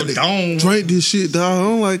 Put you in your dome. Drink this shit, dog.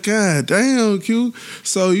 I'm like, God damn, Q.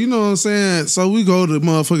 So, you know what I'm saying? So, we go to the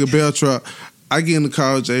motherfucking Bell Truck. I get in the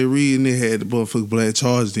car with J. Reed, and they had the motherfucking black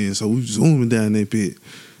charged in. So, we zooming down that bit.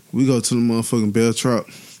 We go to the motherfucking Bell Truck.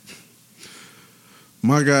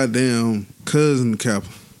 My goddamn cousin, Kappa.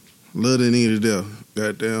 Love that nigga to death.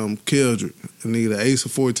 Goddamn Keldrick. A nigga the ace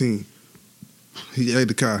of 14. He ate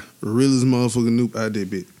the car. The realest motherfucking noob out that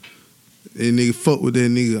bitch. That nigga fuck with that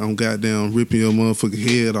nigga, I'm goddamn ripping your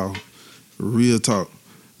motherfucking head off. Real talk.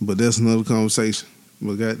 But that's another conversation.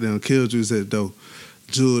 But goddamn Keldrick's at the door.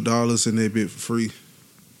 Jewel dollars in that bitch for free.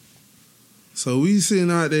 So we sitting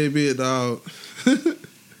out that bitch, dog.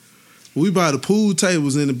 We buy the pool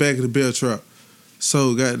tables in the back of the Bell Truck.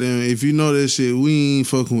 So, goddamn, if you know that shit, we ain't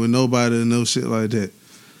fucking with nobody or no shit like that.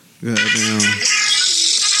 Goddamn.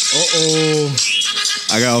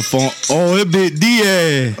 I got a phone. Oh, it Big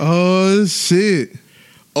D. Oh, shit.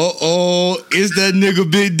 It's that nigga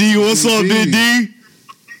Big D. What's up, Big D?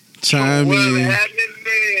 Chime in.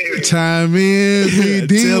 Chime in, Big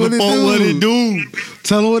D. Tell the phone what it do.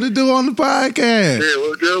 Tell them what it do on the podcast. Yeah,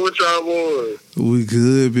 what's good with y'all boys? We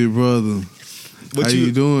good, big brother. How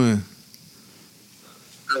you doing?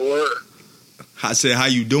 What? I said, how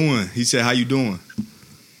you doing? He said, how you doing?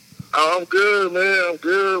 Oh, I'm good, man. I'm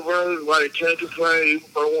good, bro. Like, can't complain. Even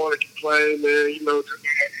if I want to complain, man, you know, just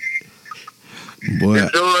Boy,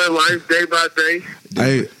 enjoying life day by day.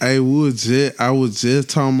 I was just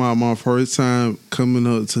talking about my first time coming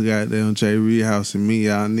up to goddamn J. Reed house and me,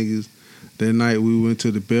 y'all niggas. That night we went to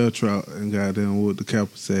the Bell Truck and goddamn whooped the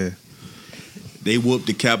Kappa's ass. They whooped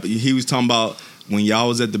the Kappa. He was talking about when y'all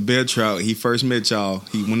was at the Bell Truck, he first met y'all.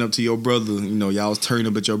 He went up to your brother. You know, y'all was turning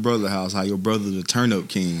up at your brother's house. How your brother the turn up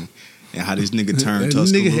king, and how this nigga turned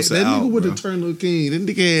Tuscaloosa that out. nigga with bro. the turn up king. That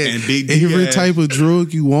nigga had And Big D every had- type of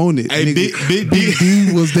drug you wanted. Hey, nigga. Big Big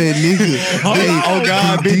D was that nigga. Oh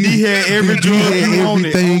God, Big D had every Big D drug had you wanted.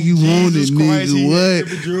 everything you wanted, Jesus Christ, he had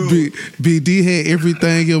every nigga. drug. What? Big D had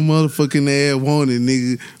everything your motherfucking ass wanted,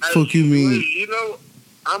 nigga. Fuck you mean? You know,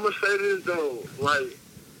 I'm going to say this, though. Like,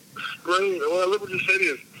 spring, well, let me just say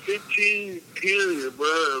this. 15 period,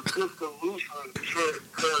 bro. Tuscaloosa cut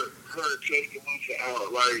Tuscaloosa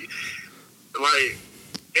out. Like,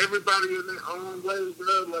 everybody in their own way,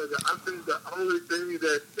 bro. Like, I think the only thing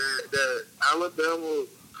that Alabama,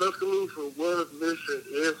 Tuscaloosa was missing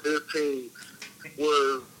in 15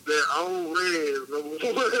 was their own red.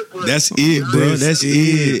 That's it, bro. That's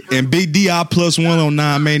it. And Big D, I +1 on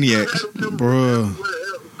 9 Maniacs. Bruh.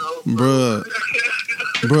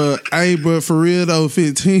 Hey, bro, for real though,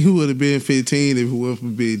 15 would have been 15 if it wasn't for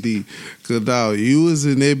Big D. Cause dog, you was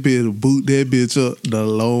in that bitch to boot that bitch up the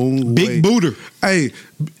long way. Big booter. Hey,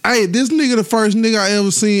 this nigga the first nigga I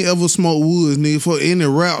ever seen ever smoke woods, nigga. For any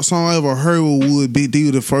rap song I ever heard with wood, Big D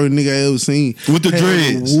was the first nigga I ever seen With the had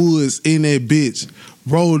dreads. woods in that bitch,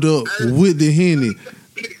 rolled up with the Henny.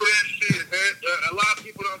 People that shit, man. A lot of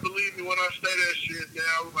people don't believe me when I say that shit.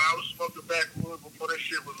 Now, I was smoking backwoods before that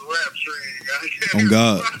shit was a rap train. Oh,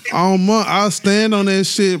 God. I stand on that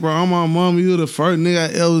shit, bro. On my mom, you the first nigga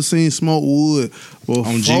I ever seen smoke wood before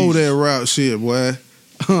Jesus. that rap shit, boy.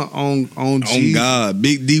 on Oh Jesus. God,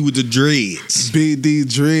 Big D with the dreads. Big D,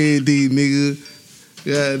 Dread D, nigga.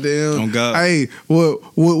 Goddamn. Oh, God. Hey,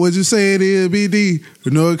 what you say it is, Big D?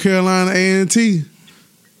 North Carolina A&T.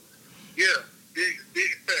 Yeah, big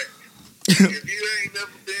fact. If you ain't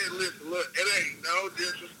never been, listen, look, it ain't no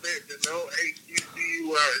disrespect to no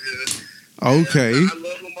HBCU out here. Okay. I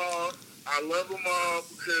love them all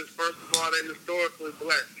because, first of all, they historically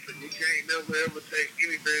black. So you can't never ever take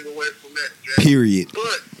anything away from that, Jack. Period.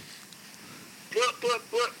 But. But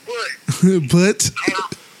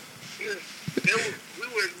We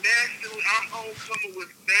were nationally, our homecoming was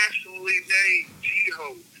nationally named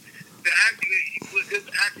GHO. The acronym, he put this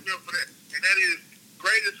acronym for that, and that is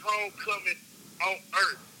greatest homecoming on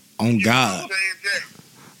earth. On You God. know what I'm saying, Jack?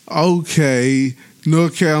 okay,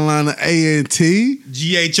 North Carolina A&T,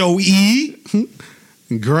 GHOE.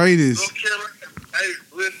 greatest. North Carolina, hey,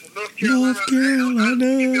 listen, North Carolina. I'll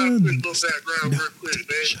give y'all a quick little background real quick,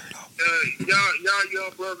 man. Y'all young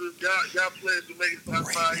brothers, y'all players to make it top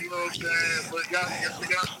 5, you know what I'm saying? But y'all should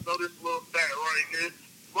know this little fact right here.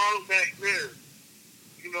 Ronald McNair,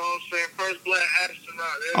 you know what I'm saying? First black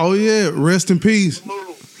astronaut. Oh yeah, rest in peace.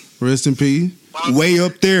 Rest in peace. Way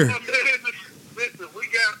up there. Listen, we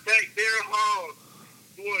got back there hard.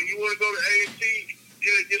 You want to go to A&T,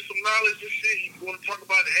 get some knowledge and shit. You want to talk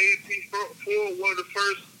about the A&T for one of the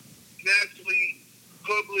first nationally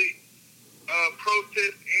public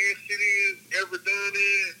protest and cities ever done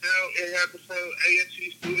it. Now it happens from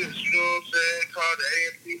A&T students, you know what I'm saying, called the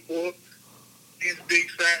A&T for these big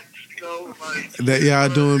facts, you know, like That y'all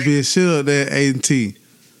doing big shit up there at A&T. Say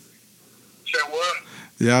what?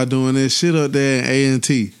 Y'all doing that shit up there at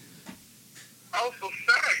A&T. Oh, for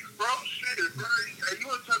facts, bro. Shit, bro. And you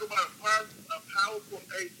want to talk about a powerful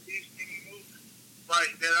HBCU,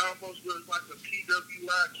 like that almost looks like a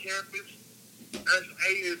PWI campus? That's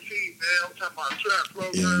A&T, man. I'm talking about trap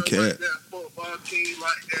programs like that, football team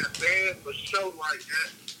like that, band for show like that.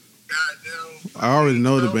 Goddamn. I already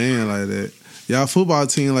know the band like that. Y'all football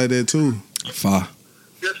team like that too. Fire.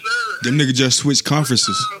 Yes, sir. Them niggas just switched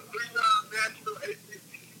conferences. 3-time national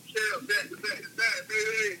HBCU champ, back-to-back,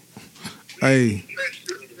 Hey,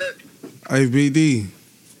 hey, BD.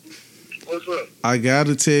 What's up? I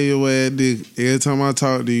gotta tell you what, every time I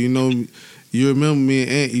talk to you, you know, you remember me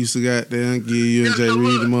and Ant used to goddamn give you and Jay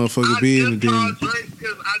Reed the motherfucking business, didn't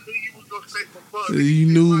you? You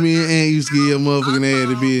knew me and Ant used to give your motherfucking ass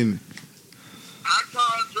the business. I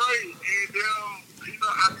called Dre, and you know,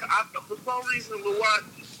 for some reason,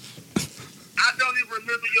 Milwaukee, I don't even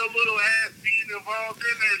remember your little ass being involved in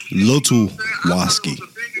that shit. Little Wasky.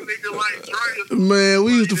 Man,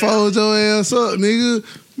 we used to fold your ass up, nigga.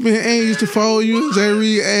 Man, Ant used to fold you and Jay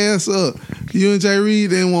Reed ass up. You and Jay Reed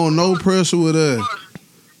didn't want no pressure with us.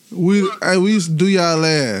 We used to do y'all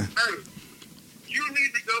laugh. Hey, you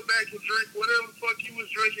need to go back and drink whatever the fuck you was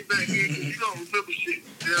drinking back then, because you don't remember shit.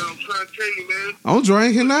 Yeah, I'm trying to tell you, man. I'm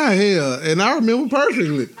drinking now, hell, and I remember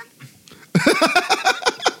perfectly.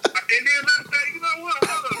 And then I say, you know what?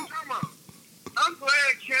 Hold on, come on. I'm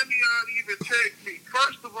glad Camion even texted me.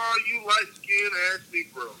 First of all, you light-skinned ass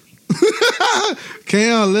Negro.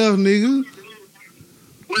 Cam left, nigga.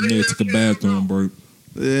 Nigga took a bathroom break.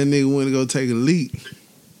 That nigga went to go take a leak. Man,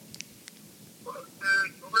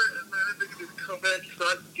 that nigga just come back and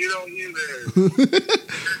start to get on you there.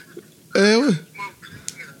 Hey,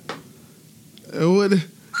 what? I got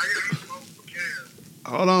smoke for Cam.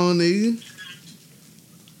 Hold on, nigga.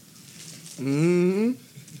 Mm-hmm.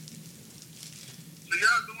 So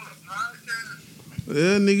y'all doing a podcast?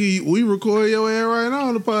 Yeah, nigga, we record your ass right now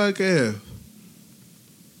on the podcast.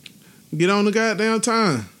 Get on the goddamn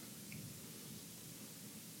time.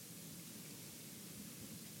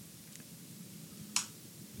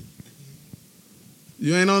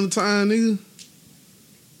 You ain't on the time, nigga?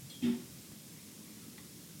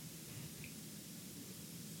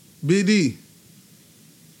 BD.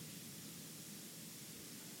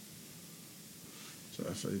 Try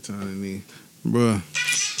to FaceTime me. Bruh.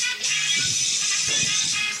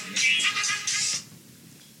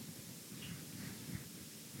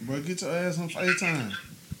 Bro, get your ass on FaceTime.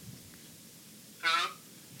 Huh?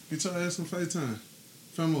 Get your ass on FaceTime.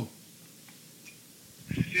 Famo.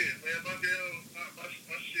 Shit, man, my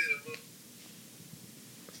shit, look.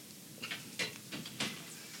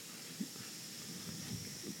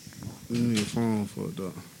 You need a phone for it,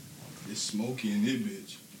 though. It's smoky in this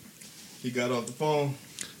bitch. He got off the phone.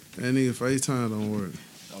 That nigga FaceTime don't work.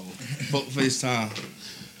 Oh, fuck FaceTime.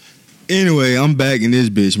 Anyway, I'm back in this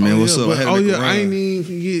bitch, man. What's up? I ain't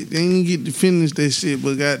even get to finish that shit,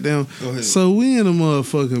 but goddamn. Go ahead. So we in a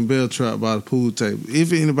motherfucking bell trap by the pool table.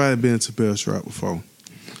 If anybody been to bell trap before,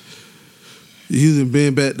 you done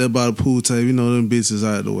been back there by the pool table, you know them bitches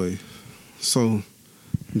out the way. So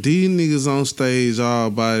these niggas on stage all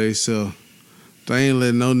by themselves. They ain't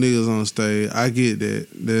letting no niggas on stage. I get that.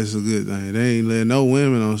 That's a good thing. They ain't letting no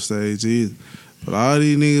women on stage either. But all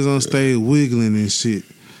these niggas on stage wiggling and shit.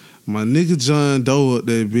 My nigga John Doe up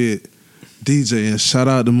that bit DJ, and shout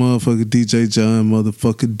out to motherfucker DJ John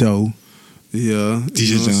motherfucker Doe. Yeah.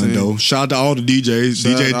 DJ John Doe. Shout out to all the DJs.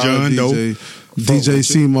 DJ John Doe. DJ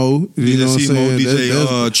Simo. You know what I'm saying?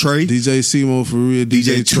 DJ Trey. DJ Simo for real.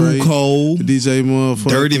 DJ Trey. Too Cold. DJ motherfucker.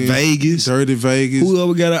 Dirty Vegas. Who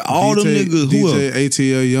ever got all them niggas? Who DJ else?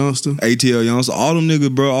 ATL Youngster. ATL Youngster. All them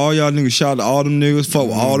niggas, bro. All y'all niggas. Shout out to all them niggas. Fuck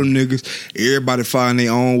with all them niggas. Everybody find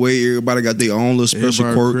their own way. Everybody got their own little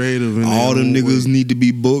special quirk. All them niggas need to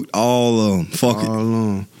be booked. All of them. Fuck it.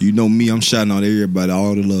 All You know me. I'm shouting out everybody.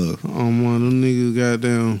 All the love. I'm one of them niggas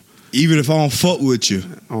goddamn. Even if I don't fuck with you,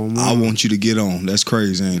 I want you to get on. That's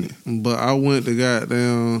crazy, ain't it? But I went to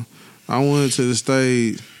the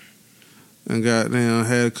stage and goddamn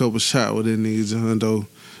had a couple shots with that nigga John Doe.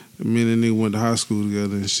 Me and that nigga went to high school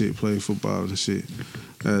together and shit, played football and shit.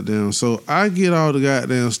 Goddamn. So I get off the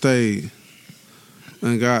goddamn stage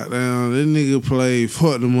and goddamn that nigga played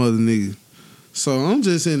fuck them other niggas. So I'm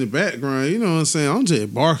just in the background, you know what I'm saying? I'm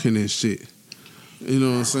just barking and shit. You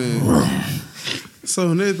know what I'm saying?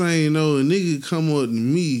 So next thing you know, a nigga come up to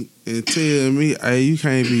me and tell me, hey, you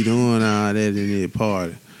can't be doing all that in that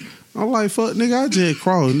party. I'm like, fuck, nigga, I just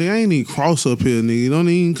crossed. Nigga, I ain't even cross up here, nigga. Don't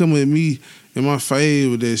even come at me in my face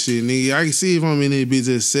with that shit, nigga. I can see if I'm in that bitch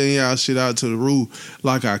just sending y'all shit out to the roof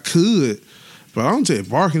like I could. But I'm just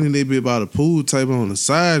barking in that bitch by the pool table on the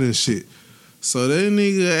side and shit. So that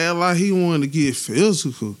nigga act like he wanted to get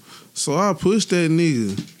physical. So I pushed that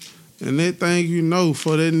nigga. And that thing you know,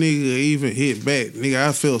 for that nigga even hit back, nigga,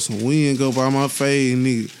 I felt some wind go by my face,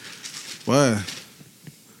 nigga. Why?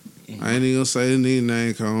 I ain't even gonna say the nigga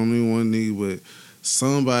name, call me one nigga, but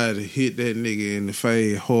somebody hit that nigga in the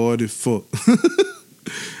face hard as fuck.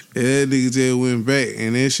 And that nigga just went back,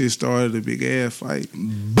 and that shit started a big ass fight.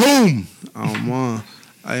 Boom! Oh, man.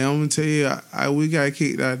 I'm gonna tell you, we got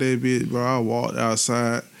kicked out that bitch, bro. I walked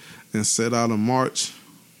outside and set out a march.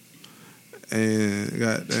 And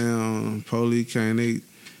goddamn, police came, they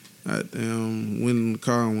goddamn went in the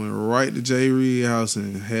car and went right to Jay Reed house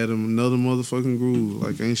and had him another motherfucking groove.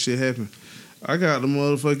 Like ain't shit happened. I got the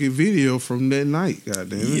motherfucking video from that night,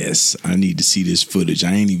 goddamn it. Yes, I need to see this footage.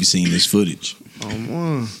 I ain't even seen this footage. Oh,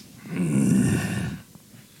 man.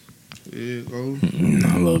 Yeah, go.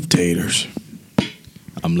 I love taters.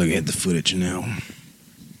 I'm looking at the footage now.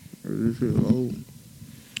 This shit old.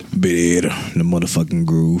 Bit of the motherfucking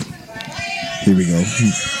groove. Here we go.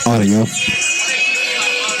 Audio.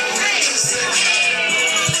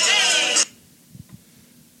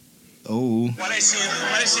 Oh. Why that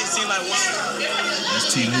shit seem like one?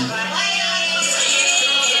 That's T-Moo.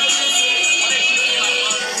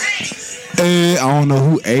 I don't know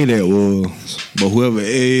who A that was, but whoever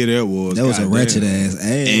A that was. That was a wretched ass.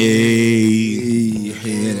 Hey,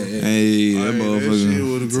 that motherfucker. That shit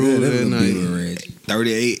would have grown that night.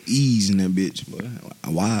 38 E's in that bitch, but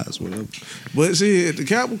wise, whatever. But see, the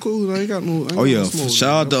Capitol cool. I ain't got no. Oh yeah,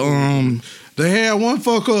 shout out to They had one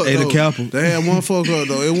fuck up. Ada though. Capel. They had one fuck up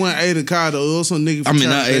though. It wasn't Ada Kai though. It was some nigga. I From mean,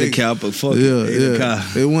 not Ada Talladega. Capel. Fuck Yeah, Ada yeah. Kai.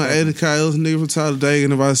 It wasn't Ada Kai. It was a nigga from Talladega.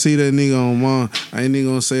 And if I see that nigga on mine, I ain't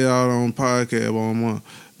even gonna say it out on podcast on mine.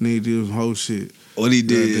 Nigga did some whole shit. What he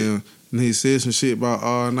did? Goddamn. And he said some shit about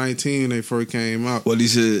R19 when they first came out. What he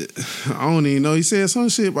said? I don't even know. He said some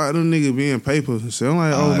shit about them niggas being paper. So I'm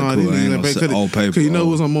like, oh, no, cool. these niggas ain't paper. paper. Because you know it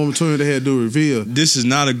was on Momentary they had to do a reveal. This is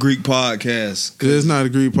not a Greek podcast. It's not a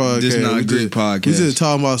Greek podcast. This is not a Greek podcast. We just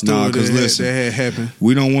talking about stories that had happened.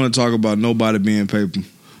 We don't want to talk about nobody being paper.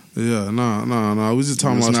 Yeah, no. We just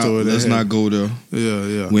talking about stories that Let's not go there.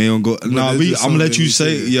 Yeah. We ain't gonna go. No, I'm gonna let you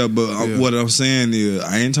say. Yeah, but Yeah. what I'm saying is,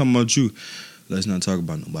 I ain't talking about you. Let's not talk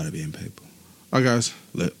about nobody being paper. I got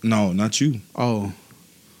you. No, not you. Oh.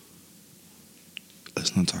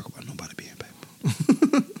 Let's not talk about nobody being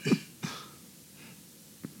paper.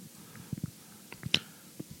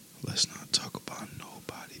 Let's not talk about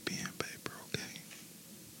nobody being paper, okay?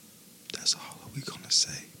 That's all we gonna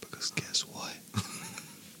say, because guess what?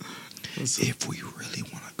 If we really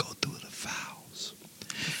want to go through the files,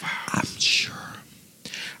 I'm sure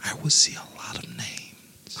I will see a lot of names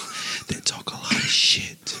that talk a lot of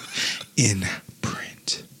shit in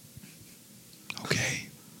print. Okay?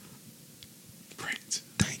 Print.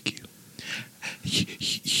 Thank you.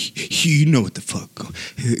 You know what the fuck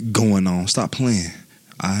going on. Stop playing.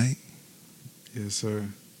 All right? Yes, sir.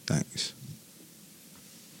 Thanks.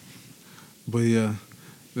 But yeah,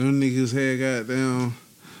 them niggas had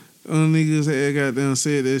goddamn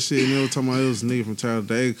said that shit and they were talking about it was a nigga from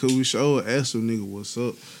Talladega. Cause we showed asked them nigga what's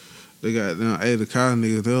up. They got down Ada Kai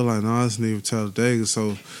niggas. They were like, nah, this nigga from Talladega.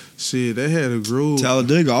 So shit, they had a groove.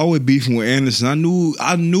 Talladega always beefing with Anderson.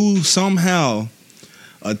 I knew somehow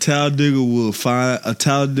a Talladega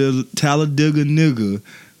nigga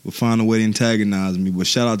would find a way to antagonize me. But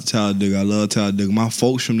shout out to Talladega. I love Talladega. My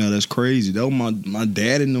folks from there, that's crazy. That was my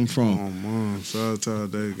dad and them from. Oh man, shout out to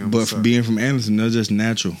Talladega. But for being from Anderson, that's just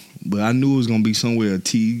natural. But I knew it was gonna be somewhere a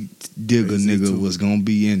T Digger nigga was gonna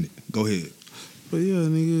be in it. Go ahead. But yeah,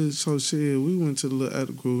 nigga, so shit, we went to the little at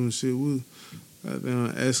the group and shit. We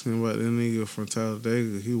goddamn asking about that nigga from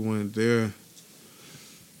Talladega. He went there.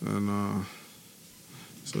 And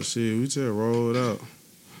so shit, we just rolled out.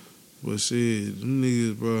 But shit, them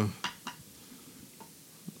niggas, bro,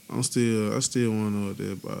 I still want to know what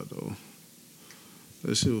they're about though.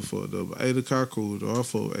 That shit was fucked up. But Ada Kai cool though. I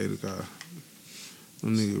fuck with Ada Kai.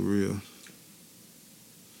 Them nigga real.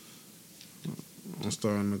 I'm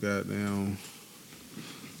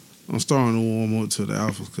starting to warm up to the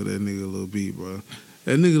alphas because that nigga Lil B, bro.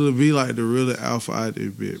 That nigga Lil B like the real alpha out there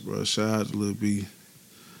bit, bro. Shout out to Lil B.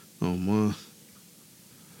 Oh, man.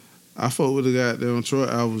 I fuck with the goddamn Troy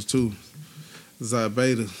albums, too. Zy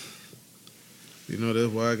Beta. You know,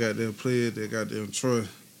 that's why I got them played that goddamn Troy.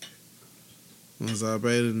 Once I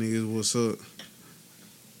beta niggas, what's up?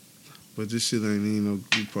 But this shit ain't even no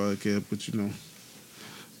good podcast. But you know,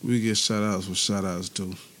 we get shout outs with shout outs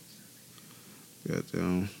too.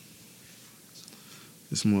 Goddamn.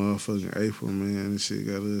 This motherfucking April, man. This shit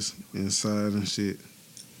got us inside and shit.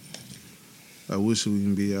 I wish we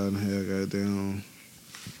can be out and have goddamn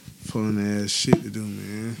fun ass shit to do,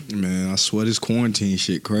 man. Man, I swear this quarantine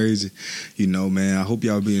shit crazy. You know, man, I hope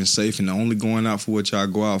y'all being safe and only going out for what y'all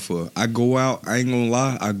go out for. I go out, I ain't gonna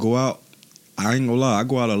lie, I go out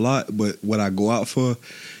a lot, but what I go out for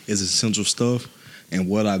is essential stuff. And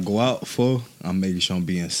what I go out for, I'm making sure I'm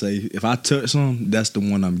being safe. If I touch something, that's the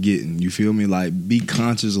one I'm getting. You feel me? Like, be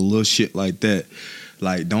conscious of little shit like that.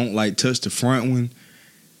 Like, don't, like, touch the front one.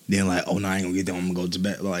 Then, like, oh, no, I ain't gonna get that one. I'm gonna go to the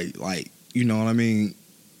back. Like, you know what I mean?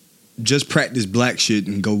 Just practice black shit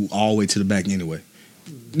and go all the way to the back anyway.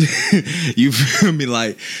 You feel me?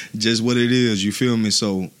 Like, just what it is. You feel me?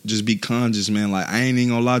 So, just be conscious, man. Like, I ain't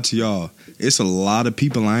even gonna lie to y'all. It's a lot of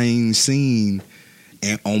people I ain't seen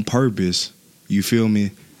and on purpose. You feel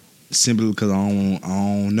me? Simply because I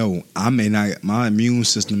don't know. I may not. My immune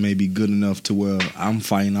system may be good enough to where I'm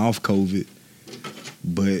fighting off COVID,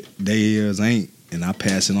 but theirs ain't, and I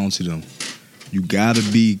pass it on to them. You gotta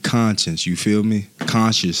be conscious. You feel me?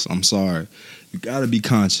 Conscious. I'm sorry. You gotta be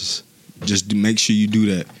conscious. Just make sure you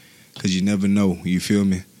do that, because you never know. You feel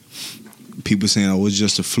me? People saying, "Oh, it's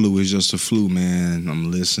just a flu. It's just a flu." Man,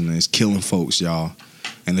 I'm listening. It's killing folks, y'all.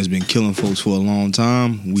 And it's been killing folks for a long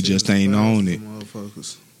time. We just ain't known it.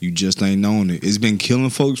 You just ain't known it. It's been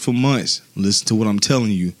killing folks for months. Listen to what I'm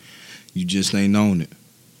telling you. You just ain't known it.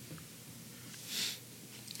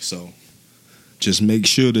 So, just make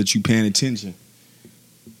sure that you paying attention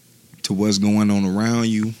to what's going on around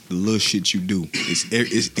you, the little shit you do.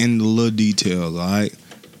 It's in the little details, all right?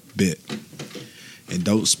 Bet. And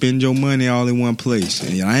don't spend your money all in one place.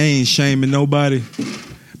 And I ain't shaming nobody.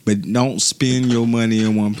 But don't spend your money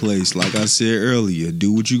in one place. Like I said earlier,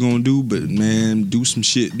 do what you gonna do, but man, do some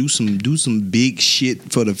shit. Do some big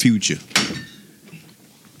shit for the future.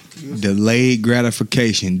 Delayed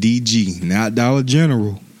gratification, DG, not Dollar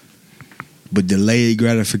General, but delayed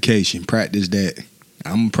gratification. Practice that.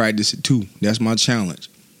 I'm gonna practice it too. That's my challenge.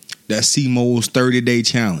 That's C-Mo's 30-day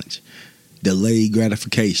challenge. Delayed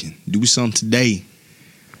gratification. Do something today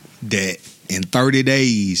that in 30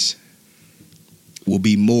 days will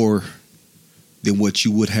be more than what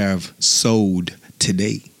you would have sold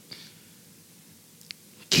today.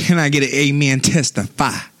 Can I get an amen?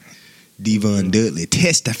 Testify. Devon Dudley.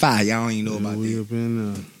 Testify. Y'all ain't know about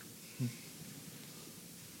that.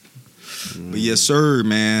 But yes, sir,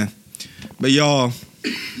 man. But y'all,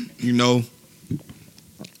 you know,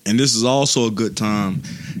 and this is also a good time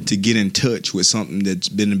to get in touch with something that's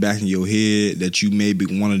been in the back of your head that you maybe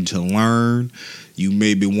wanted to learn. You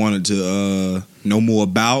maybe wanted to know more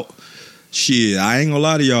about. Shit, I ain't gonna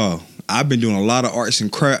lie to y'all. I've been doing a lot of arts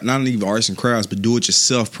and crafts, not even arts and crafts, but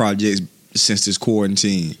do-it-yourself projects since this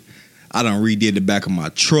quarantine. I done redid the back of my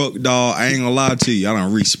truck, dog. I ain't gonna lie to you. I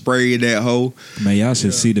done resprayed that hoe. Man, y'all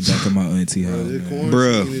should see the back of my auntie house,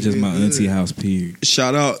 bruh. Just my auntie house, period.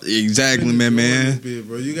 Shout out, exactly, man.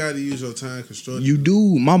 Bro, you gotta use your time constructively. You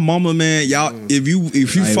do, my mama, man. Y'all, if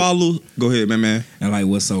you follow, go ahead, man. And like,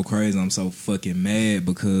 what's so crazy? I'm so fucking mad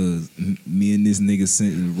because me and this nigga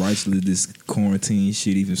since rightfully this quarantine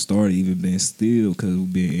shit even started, even been still because we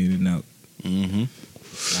been in and out. Mm-hmm.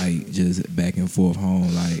 Like, just back and forth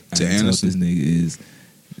home. Like, to I told this nigga is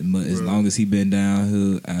as long as he been down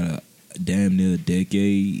here out of damn near a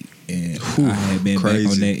decade, and I had been back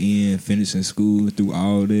on that end, finishing school through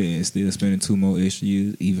all that, and still spending 2 more extra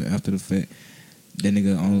years, even after the fact. That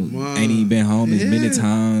nigga ain't even been home as many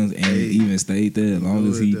times, and even stayed there as long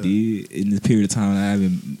as he did in this period of time. I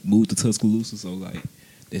haven't moved to Tuscaloosa, so like,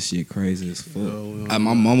 that shit crazy as fuck. My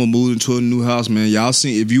mama moved into a new house, man. Y'all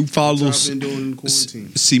seen, if you follow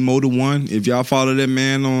C-Mo the One, if y'all follow that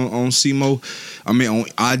man on C-Mo, I mean on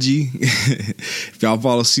IG, if y'all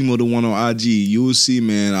follow C-Mo the One on IG, you will see,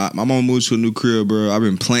 man. My mama moved to a new crib, bro. I've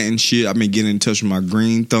been planting shit. I've been getting in touch with my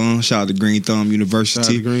Green Thumb. Shout out to Green Thumb University.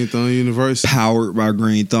 Shout out to Green Thumb University. Powered by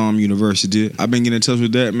Green Thumb University. I've been getting in touch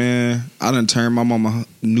with that, man. I done turned my mama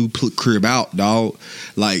new crib out, dog.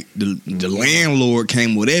 Like, the landlord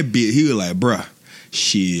came with that bit. He was like, bruh,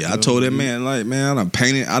 shit. I told that man, like, man, I done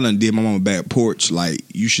painted. I done did my mama back porch. Like,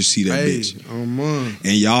 you should see that bitch. Oh, man.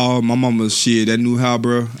 And y'all, my mama, shit, that new house,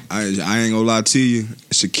 bro, I ain't gonna lie to you.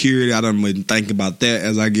 Security, I done been thinking about that.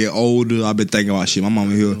 As I get older, I've been thinking about shit. My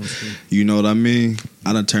mama here, you know what I mean?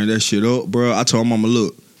 I done turned that shit up, bro. I told my mama,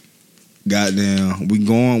 look, goddamn, we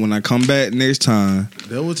going, when I come back next time,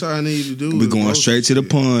 that's what I need to do. We going straight to the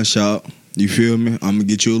pawn shop. You feel me? I'm gonna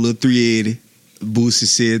get you a little 380. Boosie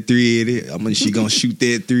said 380. She gonna shoot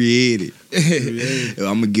that 380. 380.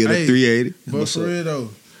 I'm gonna get her Hey, 380. But What's for up? real though,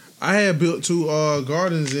 I had built 2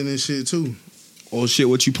 gardens in this shit too. Oh shit,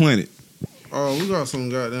 what you planted? Oh, we got some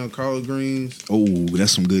goddamn collard greens. Oh,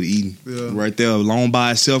 that's some good eating. Yeah. Right there, long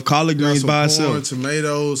by itself. Collard Got greens some by corn, itself.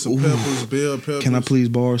 tomatoes, some Ooh. peppers, bell peppers. Can I please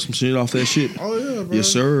borrow some shit off that shit? Oh yeah, bro. Yes,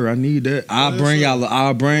 sir. I need that. I'll yes, bring sir. y'all.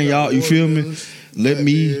 I'll bring y'all. You feel me? Let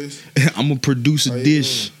me. I'm gonna produce How a you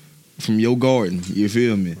dish from your garden. You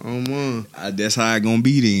feel me? Oh man. That's how it gonna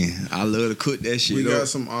be then. I love to cook that shit We up. got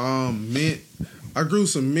some mint. I grew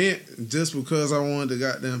some mint just because I wanted to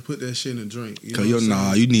goddamn put that shit in a drink. You know Cause what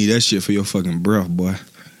I'm saying? you need that shit for your fucking breath, boy.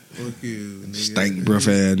 Fuck you, nigga. Stank breath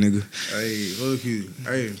ass nigga. Hey, fuck you.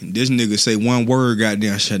 Hey, This nigga say one word,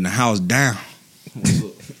 goddamn, shutting the house down.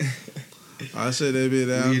 I said that bit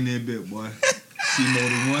down. that bit, boy. See more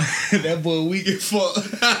than one. That boy weak as fuck.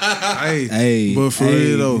 Hey, Hey, but for hey,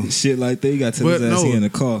 real though, shit like that, you got to tell But his ass no, he in the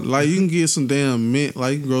car. like you can get some damn mint,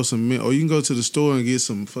 like you can grow some mint, or you can go to the store and get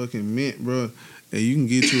some fucking mint, bro, and you can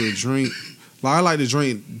get you a drink. Like I like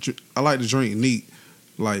to drink neat,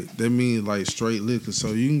 like that means like straight liquor. So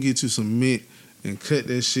you can get you some mint and cut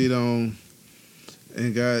that shit on,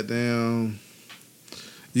 and goddamn,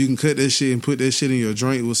 you can cut that shit and put that shit in your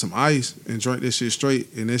drink with some ice and drink that shit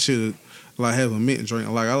straight, and that shit like have a mint drink.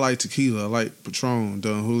 Like I like tequila, I like Patron,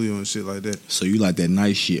 Don Julio, and shit like that. So you like that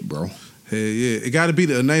nice shit, bro. Hell yeah. It got to be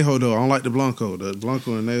the Anejo, though. I don't like the Blanco. The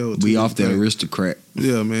Blanco and Anejo. We off that aristocrat.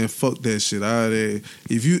 Yeah, man. Fuck that shit out of there.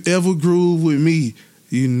 If you ever groove with me,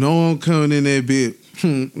 you know I'm coming in that bit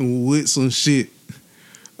with some shit.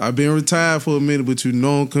 I've been retired for a minute, but you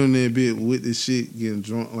know I'm coming in that bit with the shit, getting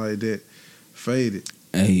drunk like that. Faded.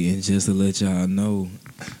 Hey, and just to let y'all know,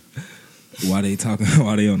 why they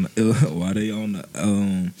on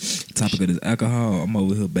the topic of this alcohol, I'm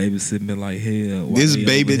over here babysitting like hell. Why This they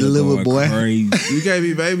baby over here deliver, going boy. crazy? You can't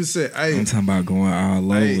be babysit. Hey, I'm talking about going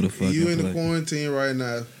all over hey, the fucking you in the place. quarantine right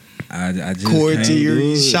now. I just Quarantine, can't do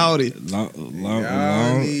you it. shouted. Long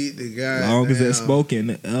Y'all need the goddamn. long as it's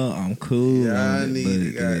smoking, I'm cool. Y'all on it, need but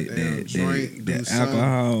the goddamn drink, do the something.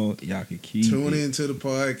 alcohol, y'all can keep Tune it. into the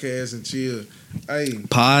podcast and chill. Hey,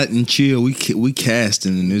 Pod and chill. We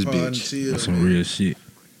casting in this pod and bitch. chill. That's some man. real shit.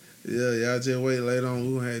 Yeah, y'all just wait later on.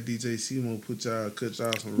 We gonna have DJ Simo cut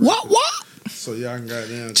y'all some What? records. So y'all can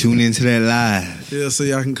goddamn Tune into that live. Yeah, so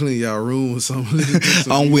y'all can clean y'all room or something.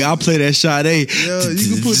 I'll play that shot. Hey, Yeah,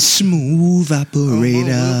 you can put smooth operator.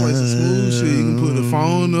 we'll play some smooth shit. You can put the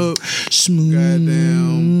phone up. Smooth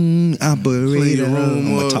Goddamn. operator. Clean the room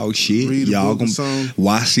I'ma up, talk shit. read a Y'all book or gonna something.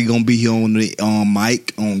 Watch gonna be here on the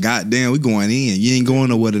mic on goddamn. We going in. You ain't going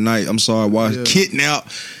nowhere tonight. I'm sorry. Watch Yeah. kidnap.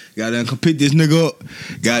 Goddamn, come pick this nigga up.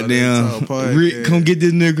 Talk Goddamn, podcast. Rick, come get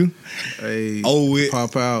this nigga. Hey, Oh, it.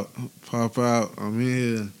 pop out. I'm in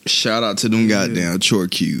here. Shout out to them goddamn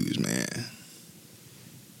short cues, man.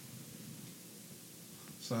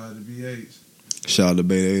 Sorry to BH. Shout out to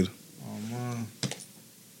Beta. Oh man.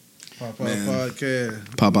 Pop out Man.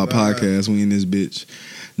 podcast. Pop out Bye. podcast. We in this bitch.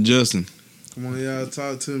 Justin, Come on, y'all,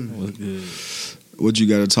 talk to me. What's good? what you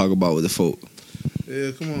got to talk about with the folk?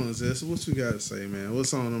 Yeah, come on, Zess. What you got to say, man?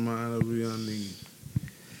 What's on the mind of real niggas?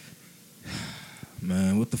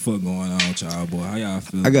 Man, what the fuck going on with y'all, boy? How y'all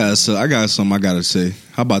feel? I got something I gotta say.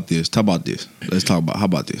 How about this? Let's talk about. How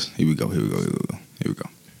about this? Here we go.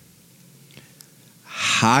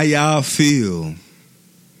 How y'all feel?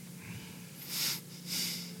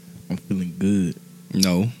 I'm feeling good.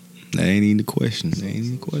 No, that ain't even the question. That ain't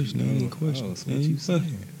even the question. Oh, so what you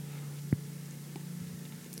saying?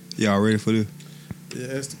 Y'all ready for this?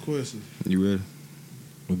 Yeah, ask the question. You ready?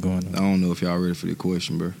 What's going I on? don't know if y'all ready for the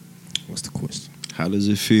question, bro. What's the question? How does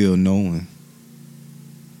it feel knowing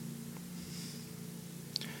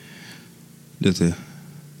that the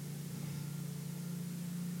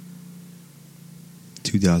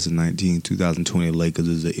 2019-2020 Lakers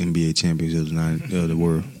is the NBA champions of the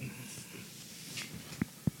world?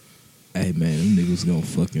 Hey man, them niggas gonna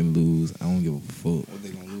fucking lose. I don't give a fuck.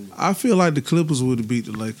 I feel like the Clippers would have beat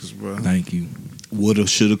the Lakers, bro. Thank you. Woulda,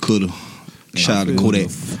 shoulda, coulda. Shout out to feel Kodak.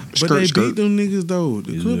 But they beat them niggas though.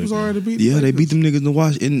 The Yeah, Clippers man. already beat. Yeah, the they beat Lakers. them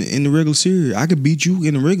niggas in the regular series. I could beat you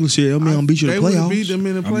in the regular series. I mean, I'm gonna beat you in They the would've beat playoffs. them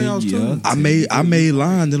in the I mean, playoffs yeah. too. I made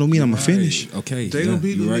line. That don't mean I'm gonna finish. Okay, They gonna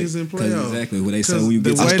beat them you niggas in 'Cause playoffs. Exactly what they say 'Cause when you the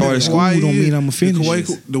get I way started that school Kawhi don't is, mean I'ma finish.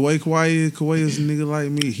 The way Kawhi is a nigga like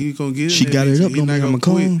me. He gonna get in She that got bitch it and up. he Don't not mean I'ma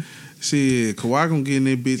gonna quit. come. Shit, Kawhi gonna get in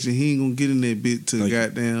that bitch and he ain't gonna get in that bitch till Thank you.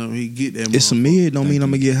 goddamn he get that. It's a motherfucker. mid. Don't Thank mean I'm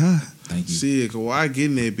gonna get high. Thank you. Shit, Kawhi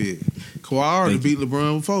getting that bitch. Kawhi already Thank you. beat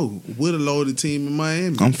LeBron before with a loaded team in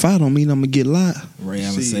Miami. I'm fine. Don't mean I'm gonna get live. Ray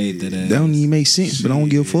Allen Shit. said that. That don't even make sense. But I don't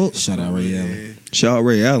give a fuck. Shout out Ray Allen. Man, Shout out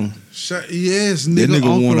Ray Allen. Yes, That nigga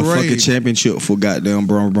Uncle won a Ray. fucking championship for goddamn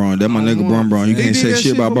Bron. That my nigga Bron. You He can't did say that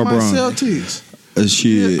shit about for my Bron. Celtics.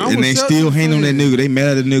 Shit, Yeah, I'm and a they Celtics still hate on that fan. nigga. They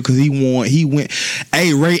mad at the nigga because he won. He went.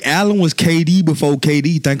 Hey, Ray Allen was KD before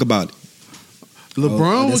KD. Think about it.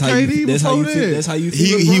 LeBron was that's how you- KD that's how before you feel- that. that's how you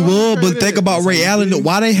feel. He LeBron was, was but think that. about That's Ray how you Allen. feel.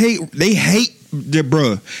 Why they hate? They hate that,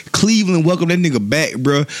 bruh. Cleveland welcome that nigga back,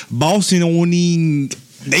 bruh. Boston don't even.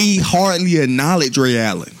 They hardly acknowledge Ray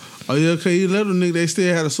Allen. Oh yeah, okay. You let them nigga. They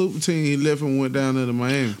still had a super team. He left and went down there to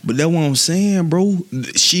Miami. But that's what I'm saying, bro.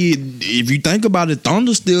 Shit, if you think about it,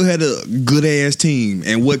 Thunder still had a good ass team,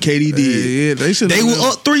 and what KD did, Yeah, they should. they were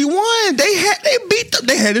up 3-1. They beat them.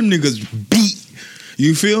 They had them niggas beat.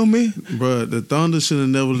 You feel me, Bro, the Thunder should have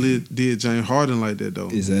never did James Harden like that though.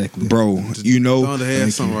 Exactly. bro? You know, Thunder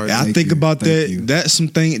had something right. I Thank think you. about Thank that. you. That's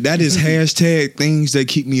something. That is hashtag things that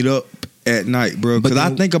keep me up at night, bro. But Because I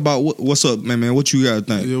then- think about what's up, man. What you gotta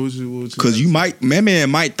think? Yeah, what you Because you might, man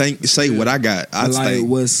might think say what I got. I But, like think.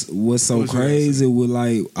 what's so What's your crazy with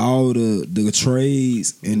like all the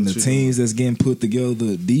trades and What the you teams that's getting put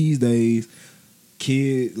together these days,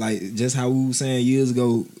 kids like just how we were saying years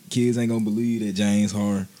ago, kids ain't gonna believe that James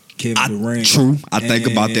Harden, Kevin Durant. True. I think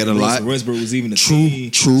and about that a lot. Russell Westbrook was even a True,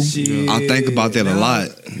 team. true. Shit. I think about that a Now, lot.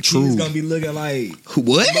 True. He's gonna be looking like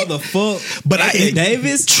What? motherfucker. But Anthony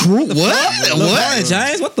Davis. True. The What? fuck? What? LeBron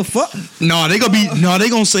James. What the fuck? No, they gonna be. No, they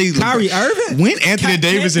gonna say Kyrie Irving. when Anthony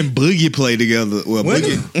Davis and Boogie play together. Well, When?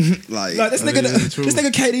 Boogie, like Like this yeah, nigga, true. this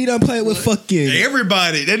nigga KD done played with fucking.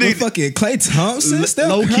 everybody. That With nigga. fucking Klay Thompson, Steph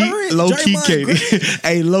Low Curry, key, Draymond Katie. Green.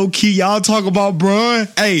 Hey, low key, y'all talk about Bron.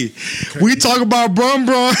 Hey, we talk about Bron.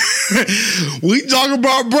 We talk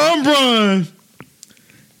about Bron.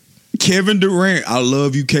 Kevin Durant, I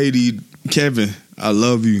love you, KD. Kevin, I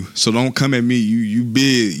love you. So don't come at me. You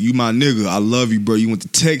big. You my nigga. I love you, bro. You went to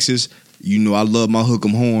Texas. You know I love my hook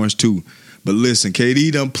 'em horns too. But listen,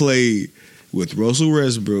 KD done played with Russell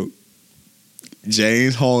Westbrook,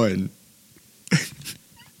 James Harden,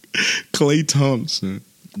 Klay Thompson,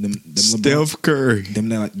 Them Steph Curry, them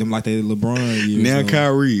like they LeBron years. now though.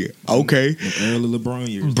 Kyrie. Okay. Them early LeBron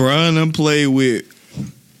years. Brian done played with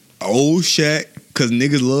old Shaq. Cause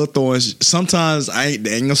niggas love throwing. Sometimes they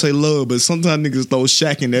ain't gonna say love, but sometimes niggas throw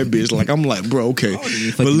Shaq in that bitch. Like I'm like, bro, okay. I don't even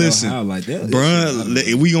But fucking know listen, how like that. Brian,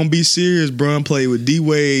 if we gonna be serious, Brian played with D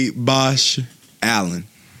Wade, Bosh, Allen.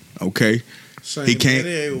 Okay, he can't.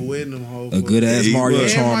 A good ass He Mario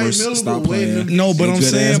was. Chalmers. Miller Stop was waiting playing. them. No, but A I'm good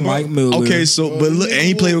ass saying, Mike Miller. okay, so but look, and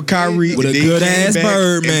he played with Kyrie With a then he good came ass back and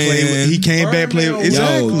Birdman. played with- He came back played with, Birdman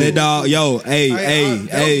exactly. Yo, that dog. Yo, hey,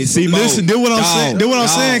 Simo. Listen, do what I'm saying. Do what I'm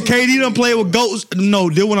saying. KD done played with goats. No,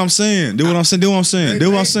 do what I'm saying. Do what I'm saying. Do what I'm saying.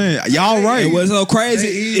 Do what I'm saying. Y'all right. It was so crazy.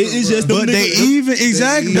 They even, It's just bro. them But they niggas. even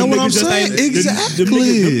exactly. That's Them what I'm niggas just saying. ain't- them Exactly.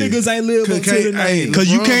 niggas ain't live up to the Hey, name. Cause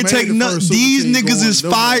you LeBron can't made take the nothing. first super These team niggas going, is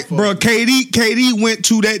them fight, bro. motherfuckers. KD went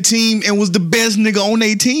to that team and was the best nigga on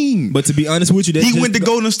their team. But to be honest with you, that's He just went to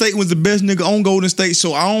Golden State, was the best nigga on Golden State.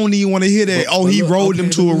 So I don't even want to hear that. But He look, rolled okay, them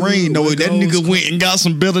to a but ring. No, look, that goes- nigga went and got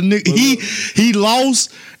some better nigga. But He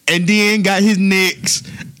lost and then got his next.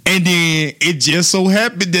 And then it just so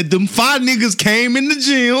happened that them 5 niggas came in the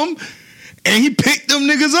gym and he picked them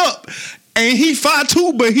niggas up. And he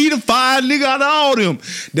 5'2", but he the 5 nigga out of all them.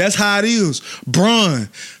 That's how it is. Bron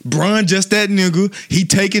just that nigga. He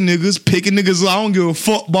taking niggas, picking niggas. I don't give a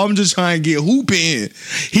fuck, but I'm just trying to get hoop in.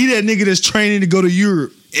 He that nigga that's training to go to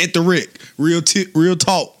Europe at the rec. Real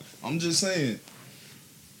talk. I'm just saying.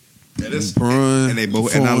 LeBron And they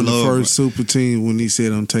both- and I formed the love first super team when he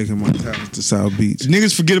said, "I'm taking my talents to South Beach."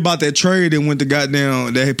 Niggas forget about that trade that went to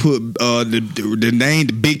goddamn. They put the name,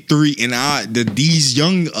 the big 3, and these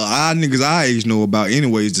young odd niggas I age know about.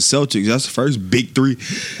 Anyways, the Celtics. That's the first big 3.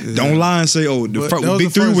 Don't lie and say, oh, the But that was big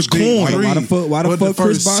the 3 first was big coin. three. Why the But fuck the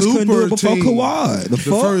Chris first Bosh couldn't do it before super team- Kawhi? The The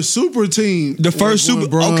fuck? first super team. The first was when super,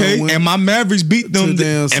 Bron okay, went and my Mavericks beat them. to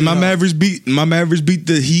down And my south. Mavericks beat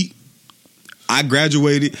the Heat. I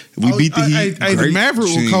graduated. We beat the Heat. Hey, the Great Maverick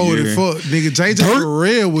was shit, cold yeah. as fuck. Nigga, JJ Dirt.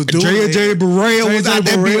 Barea was doing JJ Barea was out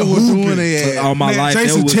there Barea was hooping. doing their ass. All my life, that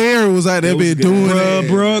Jason was- Terry was out there that was been good. doing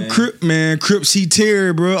Bruh, that. Crip C.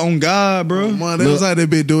 Terry, bro, on God, bro. Man, they was out there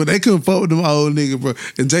been doing. They couldn't fuck with them old niggas, bro.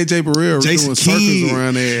 And JJ Barea was Jason doing circles Kidd.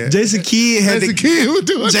 around there. Jason Kidd had Jason Kidd was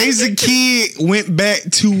doing Jason Kidd went back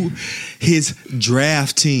to his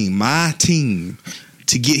draft team, my team,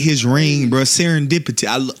 to get his ring, bro. Serendipity.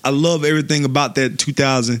 I love everything about that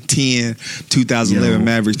 2010, 2011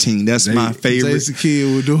 Mavericks team. That's my favorite. Jason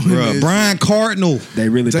Kidd was doing Bro, that. Brian Cardinal, They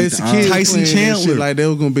really think Jason the Kidd was Tyson playing that Chandler. shit like they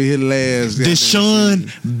was gonna be his last.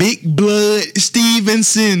 Deshaun Big Blood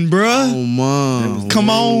Stevenson, bro. Oh man, Come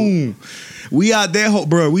on. We out there,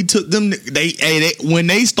 bro. We took them. They when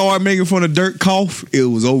they started making fun of Dirk cough, it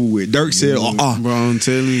was over with. Dirk said, bro, I'm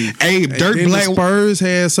telling you. Hey, Dirk Black the Spurs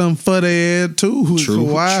had something for their ass too.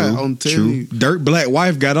 True. I'm telling you. Dirk Black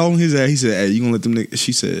wife got on his ass. He said, "Hey, you gonna let them niggas?"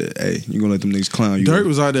 She said, "Hey, you gonna let them niggas clown you?" Dirk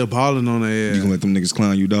was out there balling on their ass. You gonna let them niggas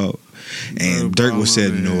clown you, dog? And Dirk was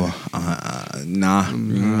said, "No, nah,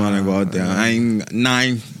 you wanna go out there? I ain't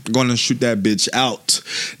gonna shoot that bitch out."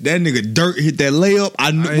 That nigga Dirk hit that layup.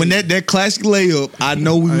 I knew, when that classic layup, I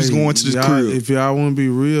know we was going to the crib. If y'all want to be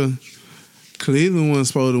real, Cleveland wasn't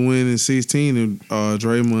supposed to win in 16, and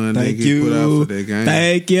Draymond they get put out for that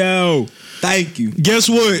game. Thank you. Guess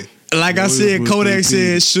what? Like I said, Kodak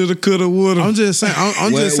said, shoulda, coulda, woulda. I'm just saying.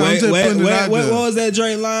 I'm just putting it out there. What was that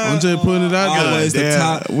Drake line? I'm just putting it out there. Always the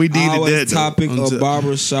top. We needed that topic of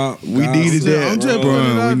barbershop. We needed that. I'm just putting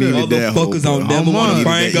it out there. We needed that. Motherfuckers on never want to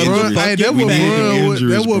bring up the fucking fact.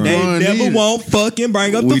 They never won't fucking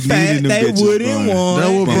bring up the fact they wouldn't want.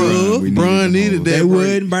 That what Bron needed. They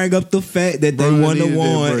wouldn't bring up the fact that they wouldn't have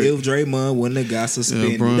won if Draymond wouldn't have got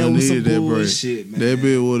suspended. That was some bullshit, man. That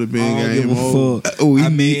bit would have been game over. I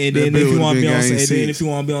mean. And then if you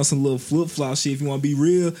want to be on some little flip flop shit, if you want to be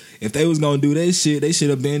real, if they was gonna do that shit, they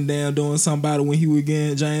should have been down doing somebody when he was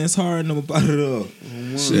getting James Harden about it up.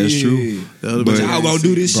 That's true. But y'all gonna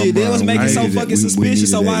do this shit. They was making so fucking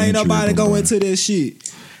suspicious. So why ain't nobody go into that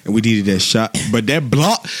shit? And we needed that shot. But that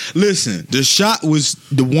block, listen, the shot was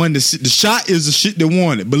the one. The shot is the shit that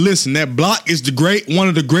won it. But listen, that block is one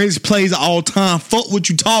of the greatest plays of all time. Fuck what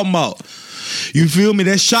you talking about. You feel me?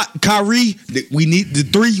 That shot, Kyrie, the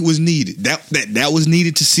three was needed. That was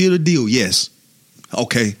needed to seal the deal. Yes.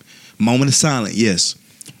 Okay. Moment of silence. Yes.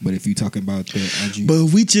 But if you talking about that, but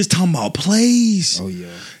if we just talking about plays. Oh yeah.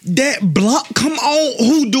 That block, come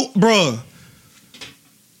on, bruh?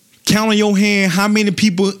 Count on your hand how many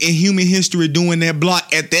people in human history doing that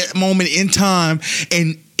block at that moment in time,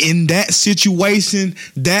 and in that situation,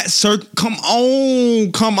 come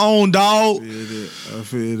on, dog. I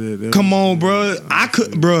feel that. Come on, bro.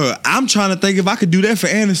 I'm trying to think if I could do that for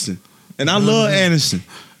Anderson, and I love Anderson.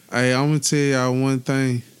 Hey, I'm gonna tell y'all one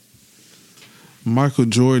thing. Michael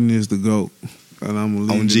Jordan is the GOAT, and I'm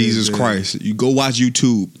gonna leave on Jesus Christ. You go watch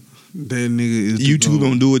YouTube. That nigga is YouTube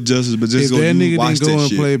don't do it justice, but just if go that nigga watch didn't go that and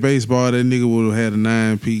shit. play baseball, that nigga would have had a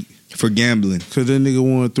 9-peat for gambling. Cause that nigga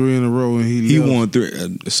won 3 in a row and he left. Won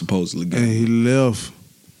 3 supposedly, and he left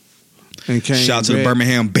and came. Shout out to the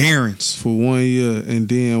Birmingham Barons for 1 year and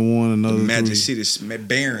then won another. The Magic 3. City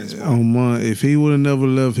Barons. Oh man, if he would have never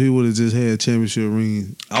left, he would have just had championship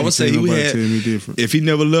rings. I would say he would have. Tell me different. If he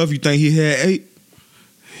never left, you think he had 8?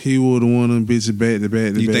 He would have won them bitches back to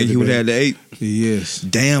back. You think he would have had the 8? Yes.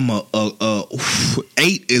 Damn, 8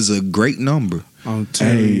 is a great number. I'm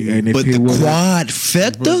telling you. But the quad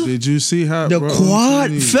factor? Did you see how the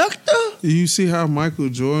quad factor? You see how Michael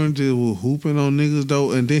Jordan just was hooping on niggas though,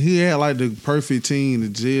 and then he had like the perfect team to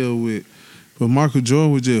jail with. But Michael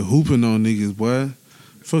Jordan was just hooping on niggas, boy.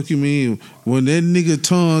 Fuck you mean? When that nigga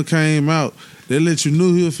tongue came out, they let you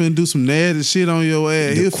know he was finna do some nasty shit on your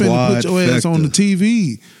ass. He was finna put your ass on the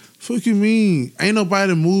TV. Fuck you mean? Ain't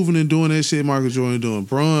nobody moving and doing that shit Michael Jordan doing.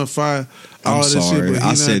 Bron, fire, all that shit. But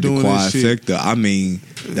I said the quad factor. I mean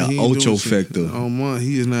the ocho factor. Oh man,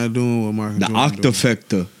 he is not doing what Michael Jordan doing. The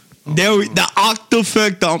octafactor. The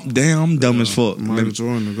octafactor. Damn, I'm dumb as fuck. Michael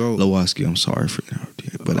Jordan the GOAT. Lewinsky, I'm sorry for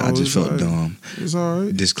that, but I just felt dumb. It's all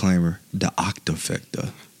right. Disclaimer: the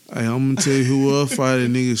octafactor. Hey, I'm gonna tell you who else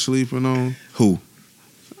fighting niggas sleeping on. Who?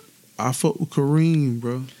 I fuck with Kareem,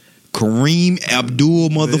 bro. Kareem Abdul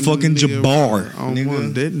motherfucking Jabbar.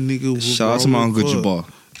 That nigga was shout out to my uncle Jabbar.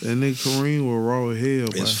 That nigga Kareem was raw as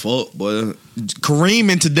hell. It's fuck, boy. Kareem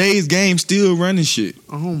in today's game still running shit.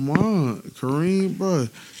 Oh my, Kareem, bro.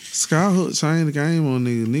 Skyhook changed the game on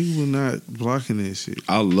niggas. Niggas was not blocking that shit.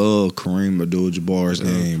 I love Kareem Abdul-Jabbar's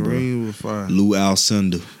game, bro. Kareem was fire. Lou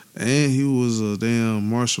Alcindor. And he was a damn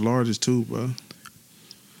martial artist too, bro.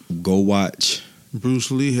 Go watch.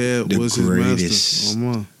 Bruce Lee was greatest. His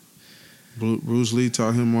master. Bruce Lee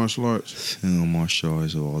taught him martial arts. Martial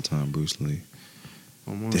arts of all time, Bruce Lee.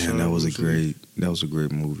 Damn, that was a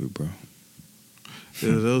great movie, bro.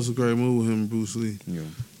 Yeah, that was a great movie with him and Bruce Lee. Yeah.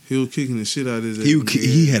 He was kicking the shit out of his ass.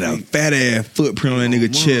 He had a fat ass footprint on that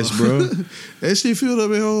nigga chest, bro. That shit filled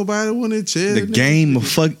up his whole body when it chest. The game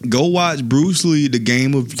of go watch Bruce Lee, The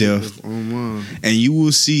Game of Death. And you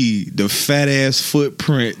will see the fat ass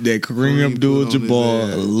footprint that Kareem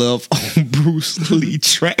Abdul-Jabbar left on Bruce Lee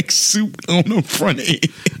tracksuit on the front end.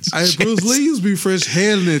 Hey, Bruce Lee used to be fresh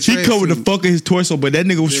hell in that tracksuit. He covered the fuck of his torso, but that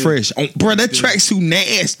nigga was fresh. Bro, that tracksuit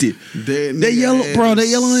nasty. That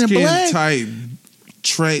yellow and black. Tight.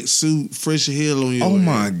 track suit, fresh as hell on your Oh ass.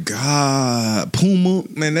 my God, Puma,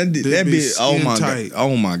 man, that bitch. Oh skin my tight. God,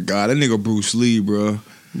 oh my God, that nigga Bruce Lee, bro.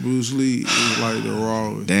 Bruce Lee is like the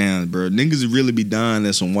rawest. Damn, bro, niggas really be dying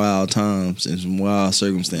at some wild times and some wild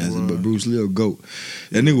circumstances. Right. But Bruce Lee a goat.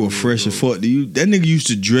 That nigga was fresh as fuck. That nigga used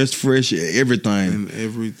to dress fresh at everything. And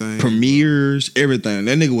everything. Premieres, everything.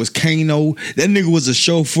 That nigga was Kano. That nigga was a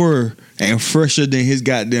chauffeur and fresher than his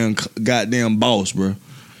goddamn boss, bro.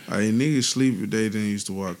 Hey, niggas sleep if they didn't used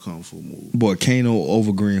to watch Kung Fu movies. Boy, Kano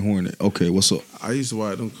over Green Hornet. Okay, what's up? I used to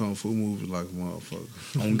watch them Kung Fu movies like a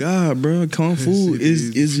motherfucker. On God, bro, Kung Fu Shit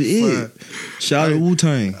is it. Shout out to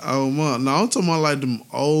Wu-Tang. Oh man, no, I'm talking about like them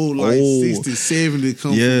old, like Old. 60, 70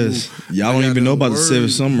 Kung Fu Yes, movies. y'all They don't got even know them about the Seven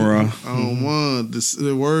words. Samurai. Oh man,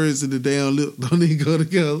 the words in the damn lip don't even go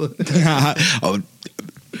together. Oh,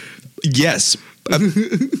 yes.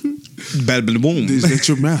 Bad boom. Is that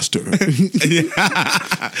your master?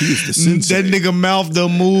 That nigga mouth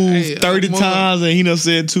done moved Hey, 30 times and he done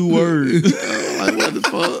said 2 words. Like what the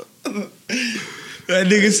fuck? That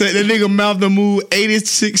nigga mouth done moved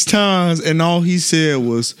 86 times and all he said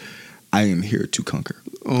was, I am here to conquer.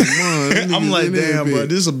 Oh man, I'm like, damn, bro,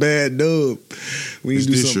 this is a bad dub. We need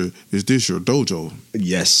to do something. Is this your dojo?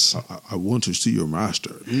 Yes. I want to see your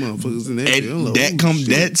master. Them motherfuckers in that. And I'm like, that oh, come shit.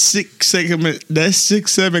 that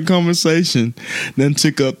 6-7 conversation then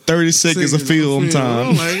took up 30 seconds of film time.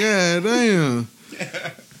 I'm like, God damn.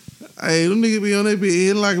 Hey, them niggas be on that bit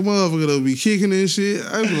hitting like a motherfucker. They'll be kicking and shit.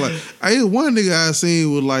 I be like, hey, one nigga I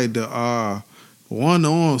seen with like the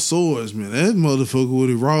one-armed swords, man. That motherfucker was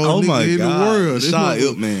the rawest Oh nigga my in God. the world. That Shot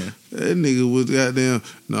motherfucker- up, man. That nigga was goddamn.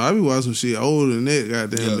 No, I be watching some shit older than that.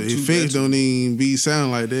 Goddamn, Yeah, the too effects bad. don't even be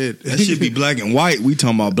sound like that. That shit be black and white. We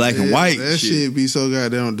talking about black and Yeah, white. That shit be so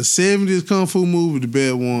goddamn. The 70s Kung Fu movie, the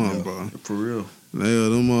best one, bro. For real. They are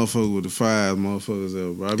them motherfuckers with the 5 motherfuckers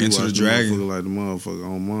ever, bro. I be Into the watching Dragon. motherfuckers like the motherfucker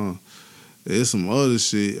on mine. There's some other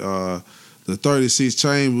shit. The 36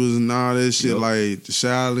 Chambers and all that shit, Yep. like the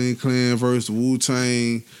Shaolin Clan versus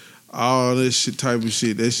Wu-Tang, all that shit type of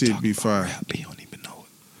shit. That shit be fire. Rap, he don't even know it.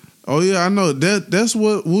 Oh yeah, I know. That's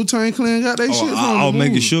what Wu-Tang Clan got they shit from. I'll the make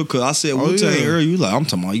it movie. sure because I said Oh, Wu-Tang yeah. earlier. You like, I'm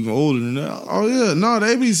talking about even older than that. Oh yeah, no,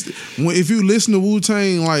 they be if you listen to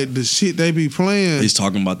Wu-Tang, like the shit they be playing. He's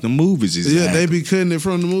talking about the movies. Exactly. Yeah, they be cutting it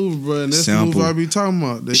from the movie, bro. And that's Sample. the movie I be talking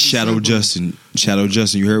about. They be Shadow sampling.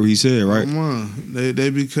 Justin. You heard what he said, right? Come on. They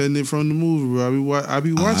be cutting it from the movie, bro. I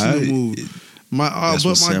be watching Alright. the movie. That's But what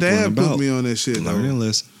my sampling dad about. put me on that shit, though. Learning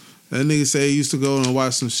lesson. That nigga said he used to go and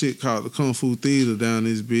watch some shit called the Kung Fu Theater down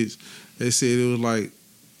this bitch. They said it was like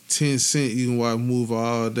 10 cents. You can watch a movie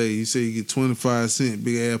all day. You say you get 25 cents,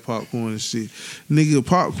 big ass popcorn and shit. Nigga,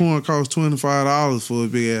 popcorn costs $25 for a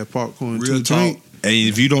big ass popcorn. Real to talk. drink. And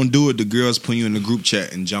if you don't do it, the girls put you in the group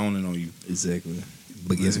chat and joning on you. Exactly.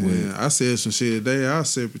 But guess Man, what? I said some shit today. I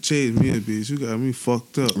separate chase me a bitch. You got me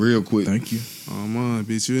fucked up. Real quick. Thank you. Oh man,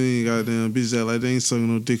 bitch, you ain't goddamn bitch that like they ain't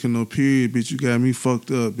sucking no dick in no period, bitch. You got me fucked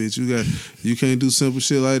up, bitch. You can't do simple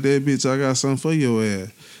shit like that, bitch. I got something for your ass.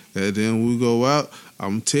 And then when we go out,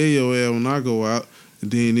 I'ma tell your ass when I go out. And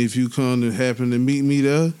then if you come to happen to meet me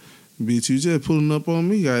there, bitch, you just pulling up on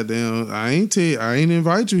me, goddamn. I ain't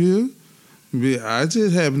invite you here. Bitch, I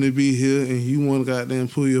just happen to be here and you wanna goddamn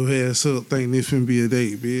pull your ass up thinking it finna be a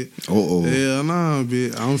date, bitch. Uh-oh. Hell nah,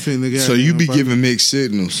 bitch. I'm finna goddamn. So you be fight. giving mixed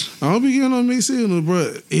signals. I don't be getting no mixed signals,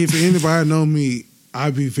 bro. If anybody know me,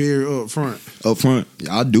 I be very upfront. Up front.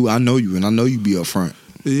 I do. I know you, and I know you be up front.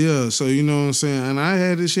 Yeah, so you know what I'm saying? And I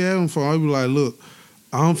had this shit happen before. I be like, look,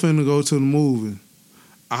 I'm finna go to the movie.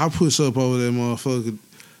 I push up over that motherfucker.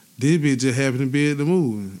 This bitch just happened to be at the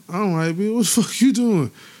movie. I'm like, bitch, what the fuck you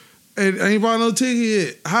doing? And I ain't bought no ticket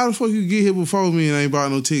yet. How the fuck you get here before me and I ain't bought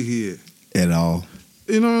no ticket yet? At all.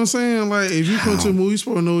 You know what I'm saying? Like, if you come to How? the movie, you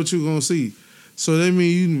supposed to know what you gonna see. So that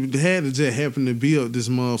means you had to just happen to be up this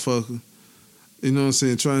motherfucker. You know what I'm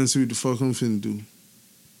saying? Trying to see what the fuck I'm finna do.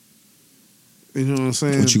 You know what I'm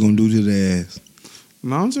saying? What you gonna do to the ass?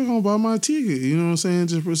 No, I'm just gonna buy my ticket. You know what I'm saying?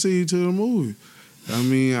 Just proceed to the movie. I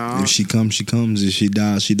mean, If she comes, she comes. If she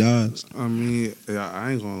dies, she dies. I mean,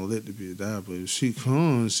 I ain't gonna let the bitch die, but if she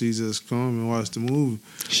comes, she just come and watch the movie.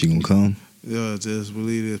 She gonna come. Yeah, just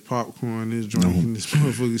believe this popcorn, this drink, and this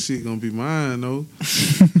motherfucking shit gonna be mine, though.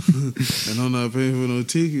 And I'm not paying for no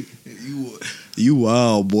ticket. You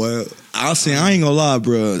wild, boy. I'll say I ain't gonna lie,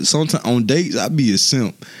 bro. Sometimes on dates I be a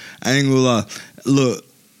simp. I ain't gonna lie. Look,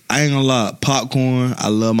 I ain't gonna lie. Popcorn. I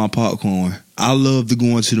love my popcorn. I love to go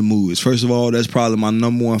into the movies. First of all, that's probably my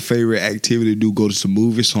number one favorite activity to do. Go to some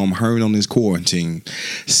movies. So I'm hurrying on this quarantine.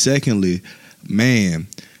 Secondly, man,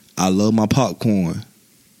 I love my popcorn.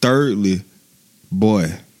 Thirdly, boy,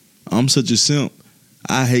 I'm such a simp.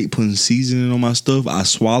 I hate putting seasoning on my stuff. I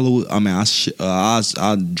swallow it. I mean,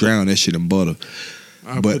 I drown that shit in butter.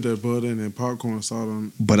 I put that butter in and popcorn salt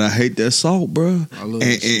on. But I hate that salt, bro. I love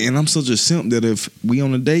that shit. And I'm such a simp that if we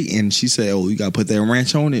on a date and she say, "Oh, you gotta put that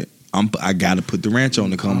ranch on it," I gotta put the ranch on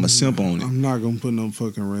it because I'm a simp on it. I'm not gonna put no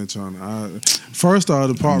fucking ranch on it. First off,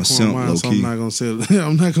 the popcorn simp, mine, so I'm low-key. not gonna sell it.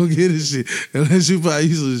 I'm not gonna get this shit unless you buy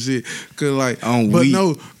you some shit. Cause like, but wheat.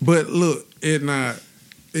 no, but look,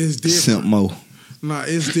 it's different. Simp mo. Nah,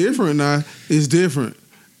 it's different. Nah, it's different.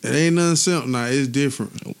 It ain't nothing simple. Nah, it's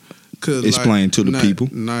different. Cause Explain to the people.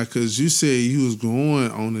 Nah, cause you said you was going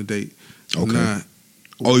on a date. Okay. Nah,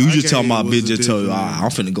 Oh, you what I just talking gave about was bitch a just tell you, different- I'm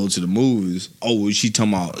finna go to the movies. Oh, she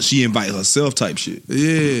talking about she invite herself type shit.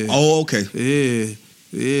 Yeah. Oh, okay. Yeah.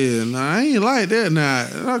 Nah, I ain't like that.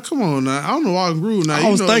 Nah, come on. Nah, I don't know why I grew. Nah, I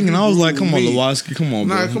was thinking, I was like, come on, Lewandowski. Lewinsky, come on,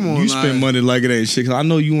 Nah, bro. come on, You nah. spend money like it ain't shit. 'Cause I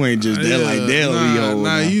know you ain't just that like that.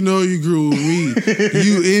 Nah, you know you grew with me.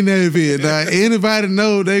 You in that bit. Nah, anybody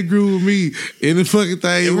know they grew with me in the fucking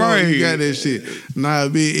thing. You Right. You got that shit. Nah,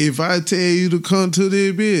 bitch, if I tell you to come to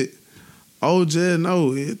this bit, oh, just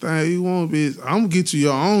know anything you want, bitch. I'm gonna get you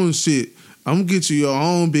your own shit. I'm gonna get you your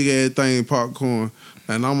own big ass thing, popcorn,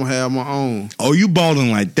 and I'm gonna have my own. Oh, you balling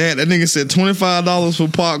like that? That nigga said $25 for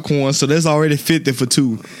popcorn, so that's already 50 for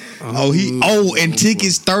two. And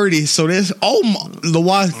tickets 30, so that's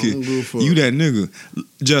Lewinsky. I'm good for You it. that nigga,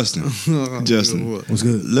 Justin. Justin, What's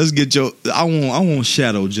good? let's get your. I want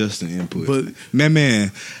Shadow Justin input. But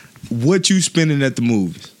man, what you spending at the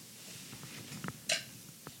movies?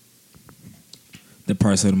 The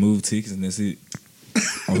price of the movie tickets, and that's it.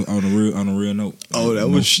 on a real note. Oh, that no,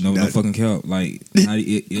 was- no that- fucking cap. Like, not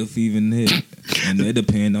if even that, and it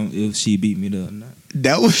depend on if she beat me up or not.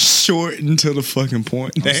 That was short until the fucking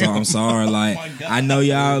point. I'm sorry. Like, I know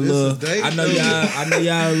y'all look. date, I know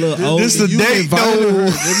y'all look old. This the you date, invited though. her.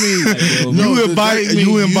 That mean, You the invited- date mean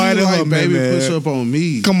you invited her, like, man, baby, man. push up on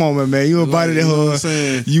me. Come on, man. You invited You know what her. I'm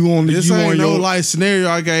saying? You on This you ain't on no your like scenario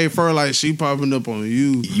I gave her. Like she popping up on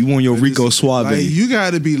you. you on your Rico Suave. Like you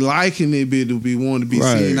got to be liking it, bitch, to be wanting to be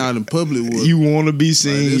Right. seen out in public with. You want to be Like,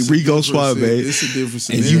 seen this a Rico different Suave, shit. It's a different. and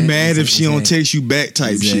scenario. you mad if she don't Exactly. text you back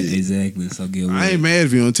type shit. Exactly. So get what? I ain't mad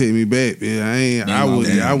if you don't take me back. Yeah,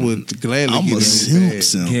 I would gladly I'm get a it simp, back.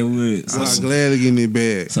 simp. Get what? I'd gladly get it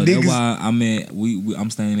back. So Niggas- that's why I'm at. I'm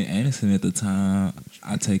staying in Anderson at the time.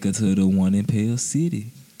 I take her to the one in Pale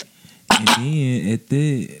City, and then at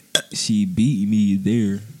that she beat me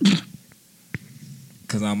there.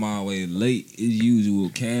 Cause I'm always late as usual,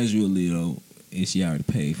 casually though, and she already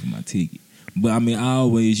paid for my ticket. But I mean, I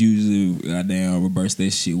always usually goddamn reverse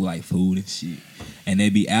that shit with like food and shit, and they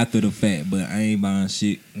be after the fact. But I ain't buying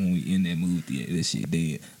shit when we in that movie theater. That shit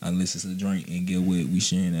dead unless it's a drink. And get what? We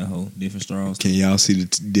sharing that whole different straws. Can y'all see the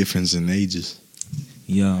difference in ages?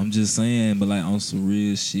 Yeah, I'm just saying, but like on some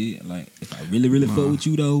real shit. Like if I really fuck with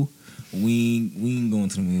you though, we ain't going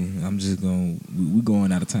to the movie. I'm just going. We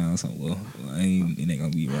going out of town. So it ain't gonna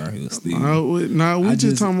be right here still. We I just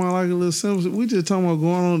just- talking about like a little simple. We just talking about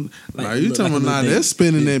going on. Like, Like, you look, talking like a about now? little That's date.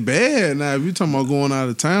 spending that bad. Now if you talking about going out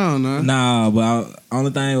of town, now. Nah, but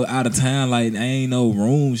only thing out of town, like ain't no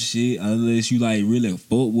room shit unless you like really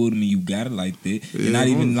fuck with me. You got it like that. Yeah, And not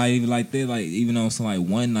even like that. Like even on some like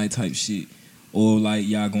one night type shit, or like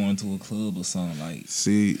y'all going to a club or something like.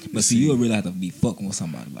 See, But see, you'll really have to be fucking with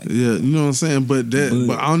somebody like that. yeah, you know what I'm saying. But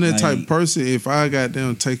on that type like- of person, if I got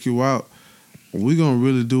down take you out, we gonna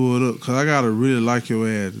really do it up. Cause I gotta really like your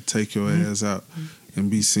ass to take your ass out and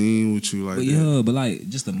be seen with you like But that. yeah, but like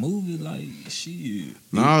just a movie, like shit.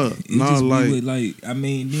 Nah, It nah, just be like- with, like I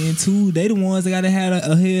mean, then too, they the ones that gotta have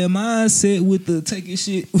a head mindset with the taking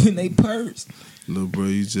shit when they purse. Little bro,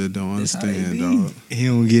 you just don't That's how it understand, be. dog. He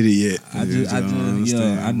don't get it yet. I Yeah, just, I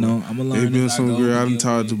I know. I'm gonna learn. There been as I some go, girl I done get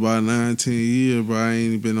talked to with. about 19 years, but I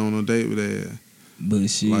ain't been on a date with her. But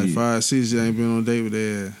shit, Like 5, 6 years, I ain't been on a date with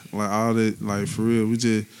her. Like all that, like for real, we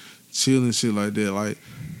just chilling shit like that. Like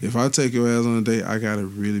if I take your ass on a date, I gotta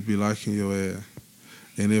really be liking your ass.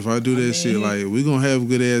 And if I do that shit, like we gonna have a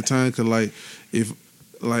good ass time. Cause like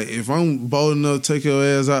if I'm bold enough to take your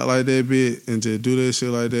ass out like that bit and just do that shit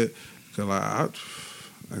like that, cause like I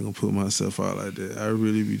ain't gonna put myself out like that. I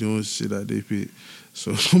really be doing shit like that bit.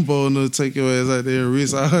 So if I'm bold enough to take your ass out there and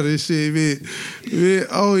risk all this shit, man.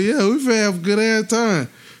 Oh yeah, we finna have a good ass time.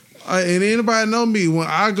 And anybody know me, when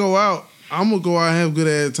I go out, I'm gonna go out and have a good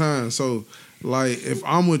ass time. So like if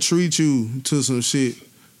I'm gonna treat you to some shit,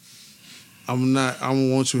 I'm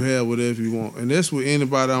gonna want you to have whatever you want. And that's with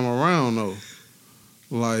anybody I'm around though.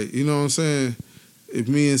 Like, you know what I'm saying? If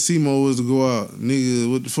me and Simo was to go out,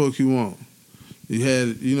 nigga, what the fuck you want?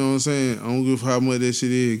 You know what I'm saying? I don't give a how much that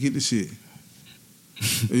shit is. Get the shit.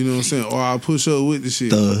 You know what I'm saying? Or I push up with the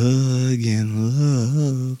shit. Thug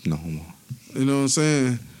and love. No more. You know what I'm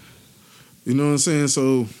saying? You know what I'm saying?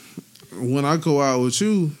 So when I go out with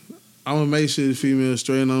you, I'm gonna make sure the female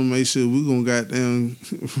straight, and I'm gonna make sure we gonna goddamn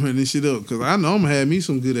run this shit up. Cause I know I'm gonna have me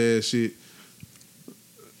some good ass shit.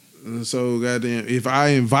 And so goddamn, if I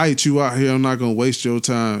invite you out here, I'm not gonna waste your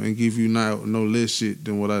time and give you no less shit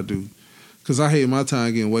than what I do. Cause I hate my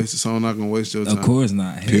time getting wasted, so I'm not gonna waste your time. Of course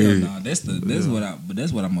not. Hell Period. no. That's what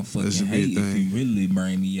I'm gonna fucking That's a hate big if thing. you really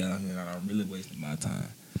bring me out here and I'm really wasting my time.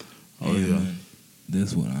 Oh, And, yeah.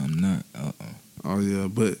 that's what I'm not. Oh yeah,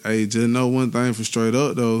 but hey, just know one thing for straight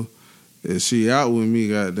up though. If she out with me,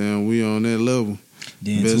 goddamn, we on that level.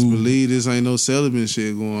 Then Best too, believe this ain't no celibate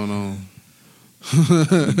shit going on.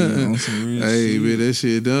 on some real Hey, shit. man, that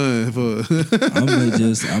shit done. I'm I ain't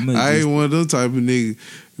just one of them type of niggas.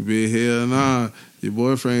 Be hell nah. Your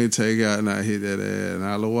boyfriend take out and I hit that ass and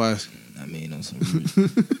I'll watch. I mean on some real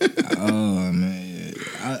oh man.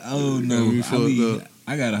 I don't know. Got me fucked up.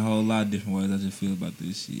 I got a whole lot of different ways I just feel about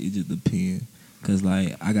this shit. It just depends. Cause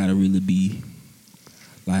like I gotta really be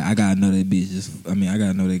like I gotta know that bitch I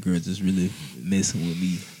gotta know that girl just really messing with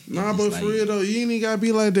me. Nah, Just but like, for real though, you ain't even gotta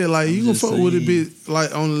be like that. Like I'm you can just fuck with a saying. bitch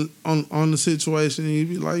like on the situation. And you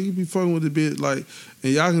be like you be fucking with a bitch like,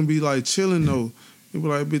 and y'all can be like chilling though. You be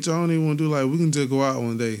like, bitch, I don't even want to do like we can just go out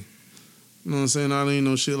one day. You know what I'm saying? I ain't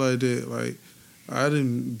no shit like that. Like I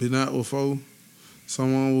done been out before.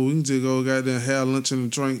 Someone where we can just go goddamn have lunch and a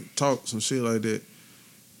drink, talk some shit like that.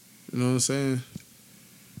 You know what I'm saying?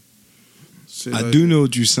 Shit I like do that. know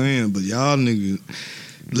what you're saying, but y'all niggas,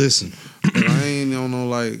 listen. But I ain't on no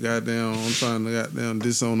like goddamn. I'm trying to goddamn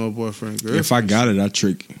disown no boyfriend girl. If I got it, I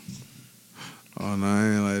trick you. Oh no, I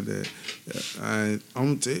ain't like that.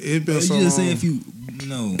 It been you so just long. say if you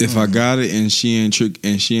know. If I got it and she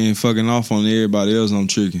ain't fucking off on everybody else, I'm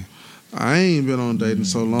tricking. I ain't been on dating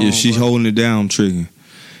so long. If she's but holding it down, I'm tricking.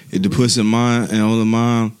 If the pussy mine and only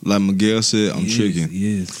mine, like Miguel said, I'm tricking.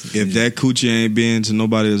 Yes. If that coochie ain't been to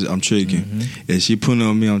nobody else, I'm tricking. If she putting it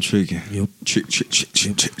on me, I'm tricking. Yep. Trick.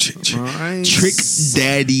 I ain't, Trick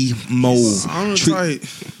daddy mode. I'm the Trick. type.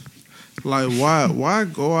 Like why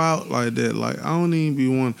go out like that? Like I don't even be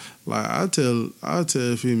one. Like I tell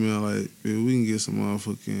a female like if we can get some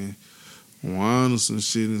motherfucking wine or some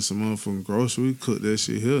shit and some motherfucking grocery, we cook that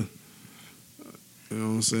shit here. You know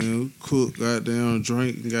what I'm saying? Cook, goddamn,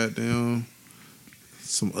 drink, goddamn,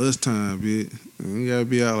 some us time, bitch. You ain't gotta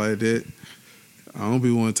be out like that. I don't be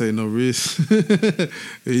want to take no risk. If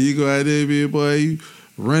you go out there, bitch, boy, you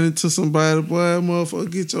run into somebody, boy, motherfucker,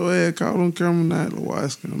 get your ass caught on camera, not the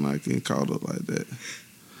watch. I'm not getting caught up like that.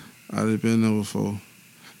 I done been there before.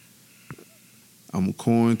 I'm a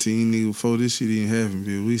quarantine nigga before this shit even happened,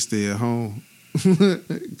 bitch. We stay at home.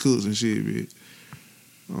 Cook some shit, bitch.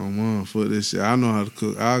 Oh man, fuck that shit. I know how to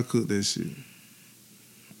cook. I'll cook that shit.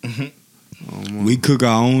 Oh, man. We cook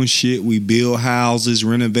our own shit. We build houses,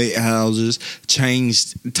 renovate houses,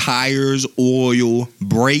 change tires, oil,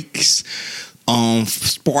 brakes,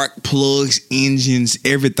 spark plugs, engines,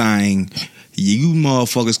 everything. You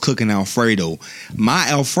motherfuckers cooking Alfredo. My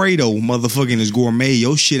Alfredo motherfucking is gourmet.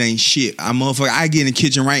 Your shit ain't shit. I get in the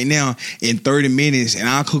kitchen right now in 30 minutes and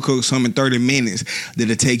I'll cook something in 30 minutes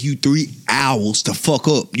that'll take you 3 hours to fuck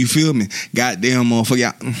up. You feel me? Goddamn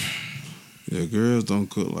motherfucker. Yeah, girls don't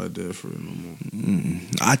cook like that for real no more.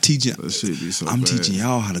 I teach you. That shit be so I'm bad. teaching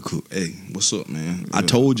y'all how to cook. Hey, what's up, man? I Yeah,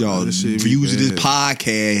 told y'all the that shit be views of this bad.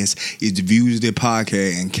 podcast is the views of this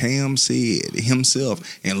podcast. And Cam said himself,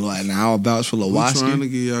 and like now vouch for We trying to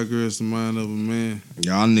Lewinsky. give y'all girls the mind of a man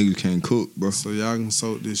Y'all niggas can't cook, bro. so y'all can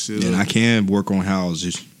soak this shit And up. I can work on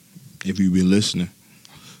houses if you be listening.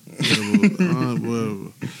 Yeah,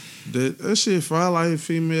 but, that shit fire like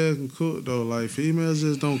females can cook though. Like females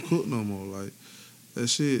just don't cook no more. Like that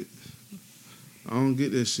shit, I don't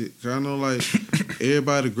get that shit. 'Cause I know like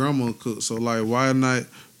everybody grandma cook. So like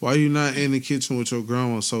why you not in the kitchen with your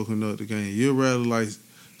grandma soaking up the game? You'd rather like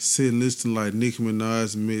sit and listen to like Nicki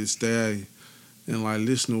Minaj and Meg Thee Stallion and like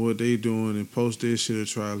listen to what they doing and post their shit or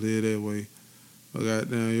try to live that way. But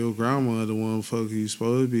goddamn, your grandma the one fuck you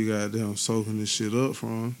supposed to be goddamn soaking this shit up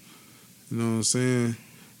from. You know what I'm saying?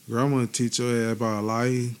 Grandma teach your ass about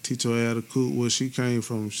life, teach your ass to cook where she came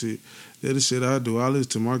from, shit. That's the shit I do. I listen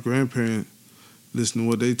to my grandparents, listen to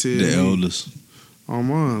what they tell The me. elders. Oh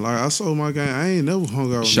man, like I sold my game. I ain't never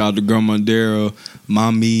hung out with Shout out to Grandma Dara,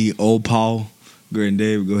 Mommy, Old Paul, Grand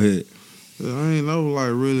Dave. Go ahead. I ain't never like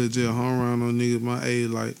really just hung around on niggas my age.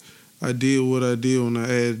 Like I did what I did when I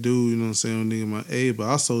had to do, you know what I'm saying, on niggas my age. But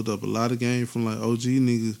I sold up a lot of game from like OG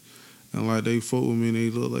niggas, and like they fuck with me and they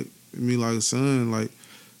look like me like a son, like,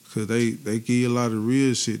 cause they give you a lot of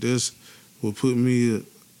real shit. That's will put me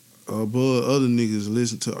above other niggas.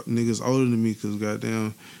 Listen to niggas older than me, cause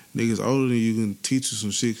goddamn niggas older than you can teach you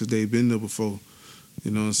some shit, cause they been there before.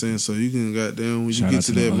 You know what I'm saying? So you can goddamn when Shout you out get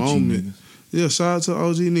to the that OG moment. niggas. Yeah, shout out to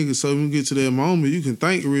OG niggas. So when you get to that moment, you can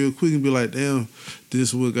think real quick and be like, damn, this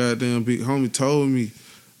is what goddamn big homie told me.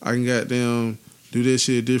 I can goddamn do that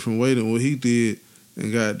shit a different way than what he did,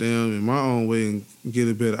 and goddamn in my own way and get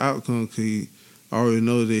a better outcome, cause I already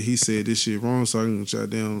know that he said this shit wrong, so I can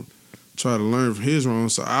goddamn try to learn from his wrong,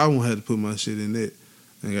 so I won't have to put my shit in that,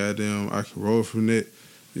 and goddamn I can roll from that.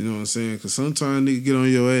 You know what I'm saying? Cause sometimes nigga get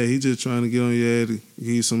on your ass, he just trying to get on your ass to give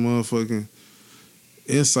you some motherfucking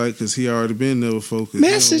insight, cause he already been there before. Cause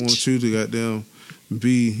he don't want you to goddamn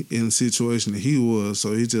be in the situation that he was,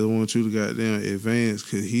 so he just want you to goddamn advance,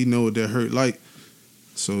 cause he know what that hurt like.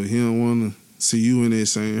 So he don't want to see you in that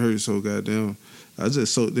same hurt. So goddamn, I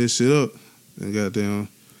just soak that shit up, and goddamn,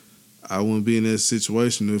 I wouldn't be in that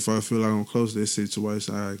situation. If I feel like I'm close to that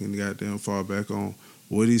situation, I can goddamn fall back on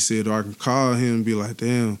what he said, or I can call him and be like,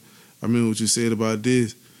 damn, I remember what you said about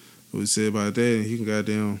this, what you said about that, and he can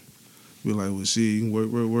goddamn be like, well, shit, you can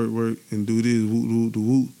work, and do this,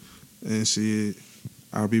 whoop, and shit,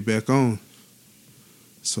 I'll be back on.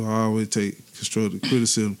 So I always take constructive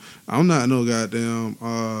criticism. I'm not no goddamn,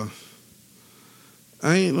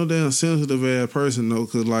 I ain't no damn sensitive ass person though,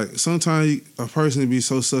 cause like sometimes a person be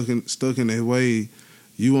so stuck in their way,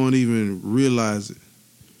 you won't even realize it.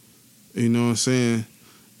 You know what I'm saying?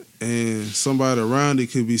 And somebody around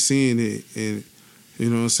it could be seeing it, and you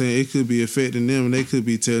know what I'm saying, it could be affecting them, and they could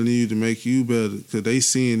be telling you to make you better, cause they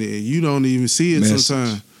seeing it, and you don't even see it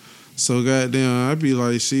sometimes. So goddamn, I be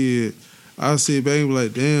like, shit, I'll sit back and be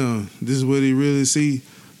like, damn, this is what he really see,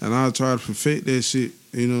 and I'll try to perfect that shit.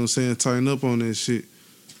 You know what I'm saying? Tighten up on that shit.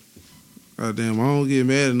 Goddamn, I don't get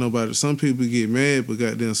mad at nobody. Some people get mad, but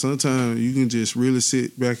goddamn, sometimes you can just really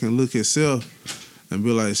sit back and look at self and be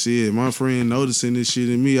like, shit, my friend noticing this shit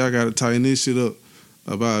in me, I gotta tighten this shit up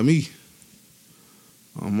about me.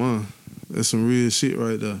 Oh man, that's some real shit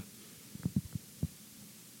right there.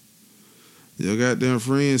 Your goddamn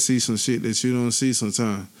friends see some shit that you don't see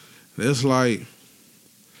sometimes. That's like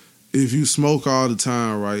if you smoke all the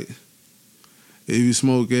time, right? If you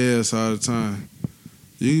smoke gas all the time,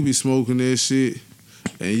 you can be smoking that shit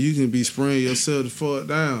and you can be spraying yourself the fuck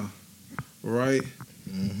down, right?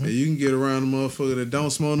 Mm-hmm. And you can get around a motherfucker that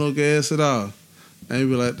don't smoke no gas at all. And you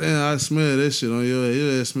be like, damn, I smell that shit on your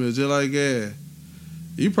head. That smells just like gas.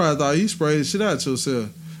 You probably thought you sprayed the shit out yourself.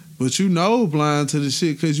 But you know blind to the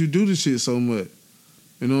shit because you do the shit so much.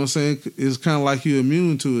 You know what I'm saying? It's kind of like you're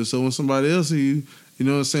immune to it. So when somebody else see you, you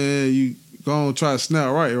know what I'm saying, you go and try to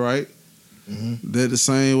snap right? Mm-hmm. That the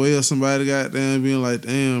same way if somebody got down being like,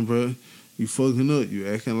 damn, bro, you fucking up. You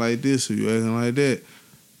acting like this or you acting like that.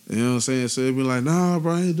 You know what I'm saying? So they be like, nah,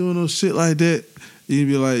 bro, I ain't doing no shit like that. You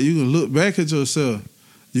be like, you can look back at yourself.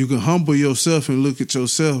 You can humble yourself and look at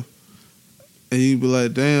yourself. And you be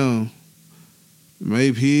like, damn,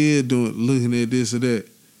 maybe he is looking at this or that.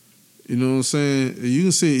 You know what I'm saying? You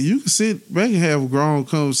can sit back and have a grown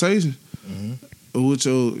conversation with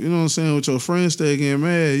your, you know what I'm saying, with your friends stay getting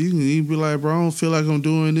mad. You can be like, bro, I don't feel like I'm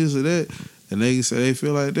doing this or that. And they can say they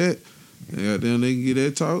feel like that. And then they can get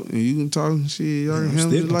that talk and you can talk and shit. Y'all can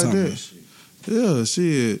handle it like that. Yeah,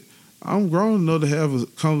 shit. I'm grown enough to have a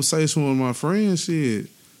conversation with my friends, shit.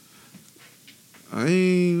 I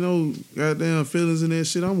ain't no goddamn feelings in that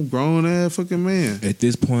shit. I'm a grown ass fucking man. At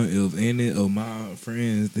this point, if any of my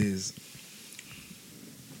friends is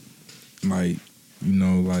like, you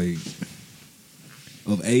know, like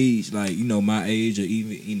of age, like, you know, my age or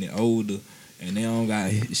even older, and they don't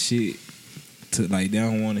got shit to, like, they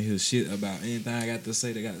don't want to hear shit about anything I got to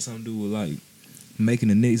say that got something to do with like making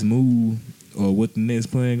the next move or what the next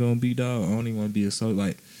plan gonna be, dog. I don't even want to be a so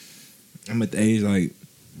like. I'm at the age like,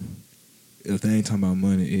 if they ain't talking about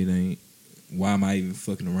money, it ain't. Why am I even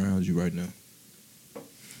fucking around you right now?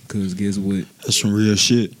 Because guess what? That's some real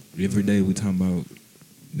shit. Every day we talking about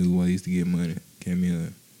new ways to get money. Camille,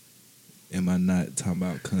 am I not talking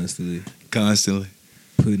about constantly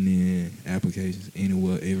putting in applications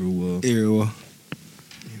anywhere, everywhere,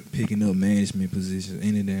 picking up management positions,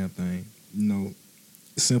 any damn thing? You know,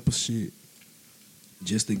 simple shit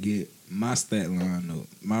just to get my stat line up,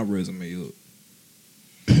 my resume up.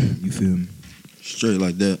 You feel me? Straight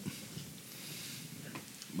like that.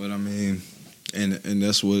 But I mean, and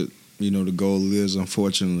that's what, you know, the goal is,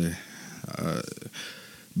 unfortunately.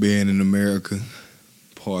 Being in America,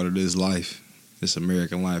 part of this life, this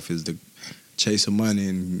American life, is the chase of money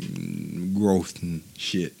and growth and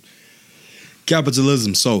shit.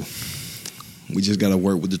 Capitalism. So we just got to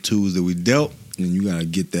work with the tools that we dealt And you gotta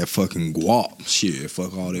get that fucking guap shit.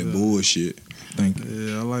 Fuck all that bullshit. Thank you.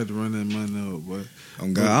 Yeah, I like to run that money up, but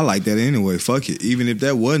Oh God, I like that anyway. Fuck it. Even if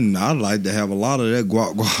that wasn't, I'd like to have a lot of that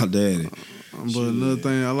guap daddy. but another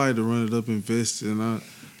thing, I like to run it up, invest it, and I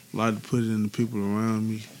like to put it in the people around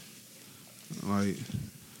me.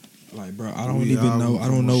 Like, bro, I don't We even all know. I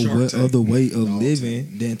don't know Shark what Tank. other way of Dog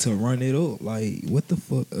living than to run it up. Like, what the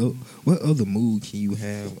fuck? What other mood can you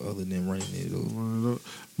have other than running it up? Run it up.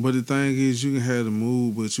 But the thing is, you can have the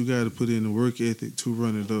move, but you got to put in the work ethic to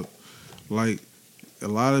run it up. Like, a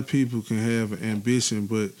lot of people can have an ambition,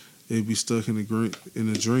 but they be stuck in a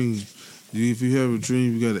dream. If you have a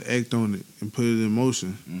dream, you got to act on it and put it in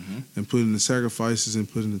motion, and put in the sacrifices and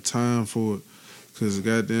put in the time for it. Because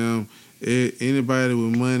goddamn, anybody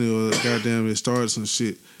with money or goddamn that started some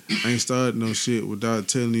shit ain't started no shit without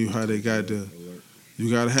telling you how they got there. You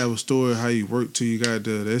got to have a story how you work till you got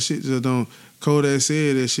there. That shit just don't. Kodak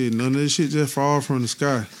said that shit. None of this shit just fall from the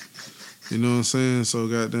sky. You know what I'm saying? So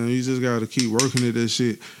goddamn, you just got to keep working at that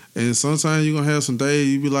shit. And sometimes you gonna have some days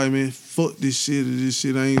you be like, man, fuck this shit. Or this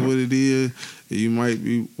shit ain't what it is. And you might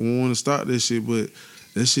be want to stop this shit, but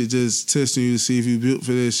that shit just testing you to see if you built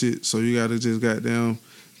for that shit. So you gotta just goddamn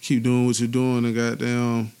keep doing what you're doing and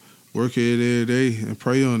goddamn work at it every day and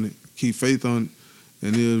pray on it. Keep faith on it,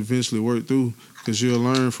 and it'll eventually work through. Because you'll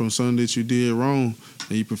learn from something that you did wrong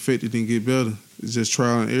and you perfect it and get better. It's just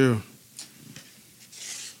trial and error.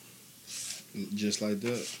 Just like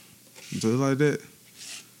that. Just like that.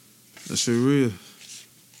 That shit real.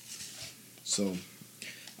 So,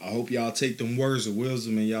 I hope y'all take them words of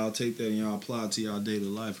wisdom and y'all take that and y'all apply it to y'all daily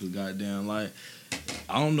life. Cause goddamn, like,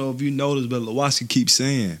 I don't know if you noticed, but Lewinsky keeps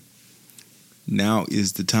saying, now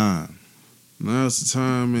is the time. Now's the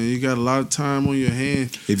time, man. You got a lot of time on your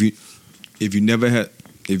hand. If you never had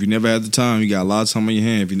the time, you got a lot of time on your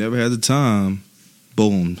hand. If you never had the time,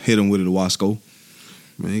 boom, hit them with it, Wasco.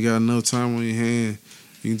 Man, you got enough time on your hand.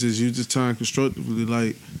 You can just use this time constructively.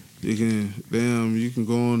 Like, you can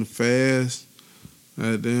go on the fast.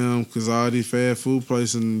 Because all these fast food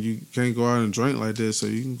places, and you can't go out and drink like that, so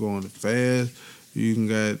you can go on the fast. You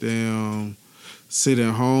can sit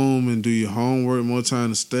at home and do your homework, more time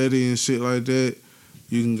to study and shit like that.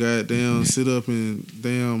 You can sit up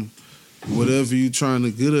and whatever you trying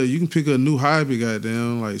to get at. You can pick a new hobby,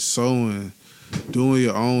 like sewing, doing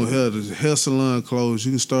your own hair. The hair salon closed.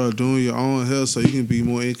 You can start doing your own hair so you can be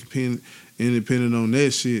more independent on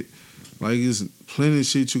that shit. Like, there's plenty of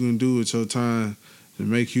shit you can do with your time to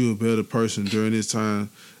make you a better person during this time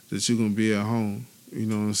that you're going to be at home. You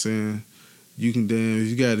know what I'm saying? You can if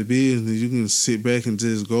you got a business, you can sit back and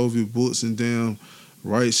just go over your books and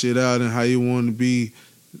write shit out and how you want to be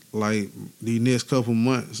like the next couple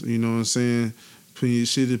months. You know what I'm saying? Putting your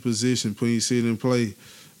shit in position, putting your shit in play.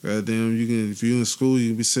 Goddamn, if you're in school, you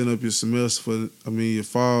can be setting up your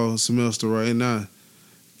fall semester right now,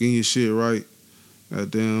 getting your shit right.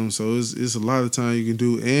 Goddamn, so it's a lot of time you can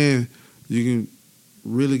do, and you can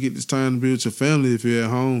really get this time to be with your family if you're at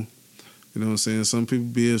home. You know what I'm saying? Some people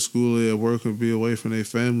be at school or at work or be away from their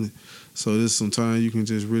family. So this is some time you can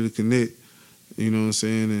just really connect, you know what I'm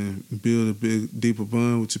saying, and build a big, deeper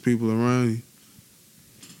bond with your people around you.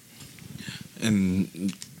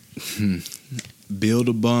 And build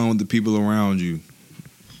a bond with the people around you.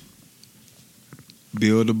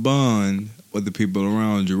 Build a bond with the people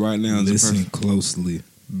around you. Right now is Listen closely.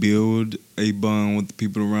 Build a bond with the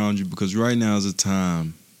people around you, because right now is a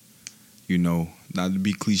time, not to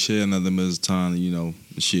be cliche, another is a time to,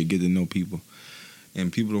 get to know people.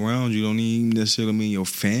 And people around you don't even necessarily mean your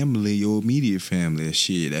family, your immediate family.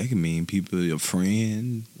 That can mean people, your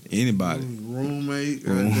friend, anybody. Roommate,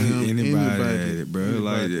 anybody, bro. Anybody.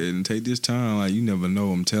 Like, and take this time. Like, you never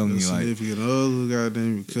know. I'm telling you, like, significant other,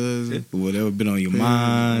 goddamn your cousin. Whatever been on your Family,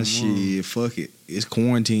 mind, mom. fuck it. It's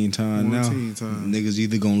quarantine time Quarantine now. time. Niggas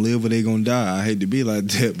either gonna live or they gonna die. I hate to be like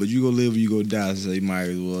that, but you gonna live or you gonna die, so you might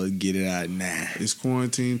as well get it out now. It's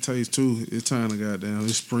quarantine taste too. It's time to goddamn.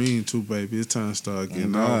 It's spring too, baby. It's time to start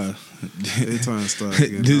getting off. It's time to start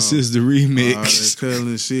getting This off. is the All remix. that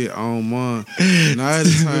cuddling shit on mine. Now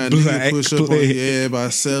it's time nigga push up on your ass by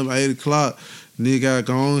 7, 8 o'clock. Nigga gotta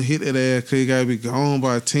go on, hit that ass, cause you gotta be gone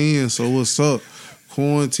by 10. So what's up?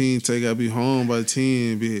 Quarantine take, gotta be home by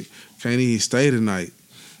 10, bitch. Can't even stay tonight.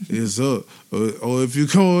 It's up. Or if you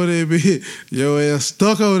come over there, bitch, your ass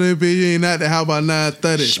stuck over there, bitch. You ain't out the house by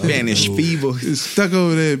 9:30. Spanish fever. You stuck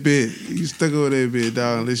over there, bitch. You stuck over there, bitch,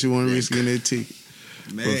 dog. Unless you want to risk getting that ticket.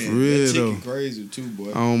 Man, But for real, that though. chicken crazy too,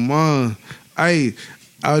 boy. On mine. Hey,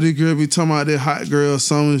 all these girls be talking about that hot girl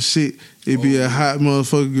summer shit. It be a hot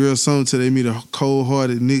motherfucking girl summer till they meet a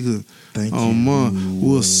cold-hearted nigga. Thank Oh, you. man,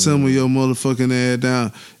 we'll simmer your motherfucking ass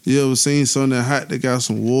down. You ever seen something that hot that got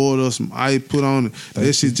some water or some ice put on it?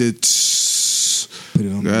 That shit just Put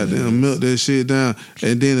it on goddamn melt that shit down.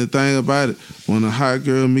 And then the thing about it, when a hot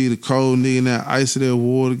girl meet a cold nigga and that ice of that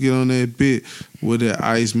water get on that bit, where that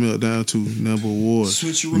ice melt down to number water,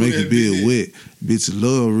 Switcheroo make that it be bit. wet. Bitch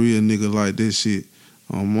love a real nigga like that shit.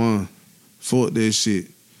 Oh, man, fuck that shit.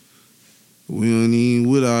 We don't even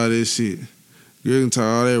with all that shit. Girl can talk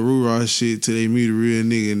all that roo-rah shit till they meet a real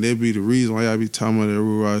nigga, and that be the reason why y'all be talking about that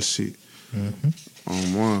roo-rah shit. Oh,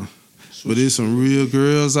 man. But there's some real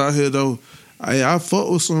girls out here, though. I fuck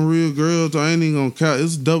with some real girls, though. I ain't even gonna count.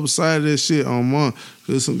 It's double-sided that shit on man.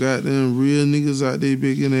 There's some goddamn real niggas out there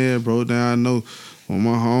big in the air, bro. Now I know on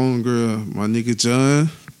my home girl, my nigga John,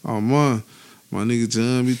 oh, man. My nigga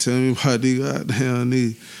John be telling me about these goddamn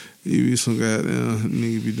niggas. He be some goddamn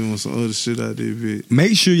nigga be doing some other shit out there, bitch.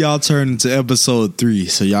 Make sure y'all turn into episode 3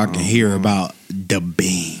 so y'all can hear about the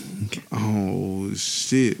Bing. Oh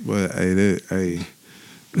shit, but hey,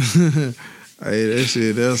 that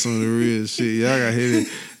shit, that's some of the real shit. Y'all got hit it.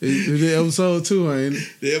 It's episode 2, ain't it?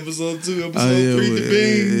 The episode 2, episode Oh, yeah, 3, the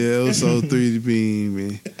Bing. Yeah, episode 3, the Bean,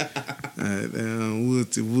 man. Alright, damn, we'll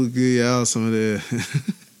give y'all some of that.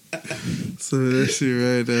 Some of that shit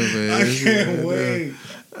right there, man. I That shit can't right wait. there.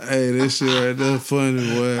 Hey, that shit right there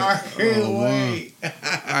funny, boy. I can't wait.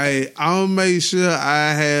 Hey, I'll make sure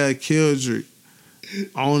I had Kendrick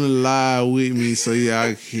on the live with me so y'all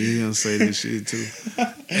can hear him say this shit too.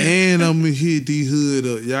 And I'm gonna hit D Hood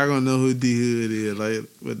up. Y'all gonna know who D Hood is, like,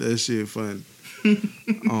 but that shit funny.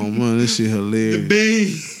 Oh man, this shit hilarious. The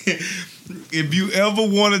Bing. If you've ever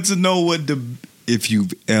wanted to know what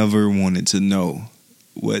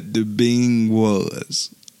the Bing was,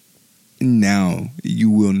 now you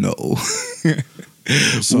will know what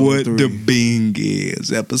 3. the Bing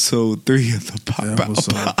is. Episode 3 of the Pop Out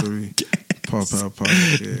Episode Podcast. 3. Pop Out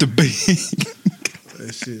Podcast. The Bing.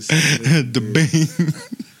 That shit's The Bing.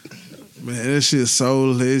 man, that shit's so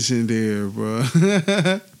legendary, bro.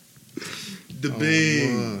 The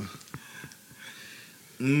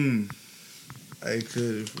Bing. I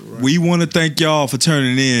could right. We want to thank y'all for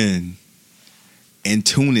turning in and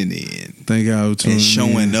tuning in Thank y'all for tuning and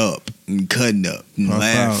showing in. up and cutting up and Pop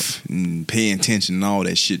laugh and paying attention and all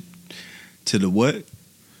that shit to the what?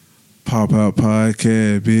 Pop Out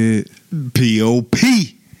Podcast, bitch.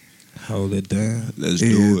 P.O.P. Hold it down. Let's do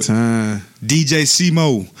Every it. time. DJ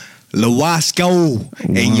Simo, Lawasco,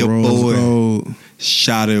 and your Rose boy Gold.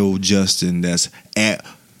 Shadow Justin. That's at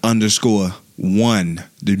 _1,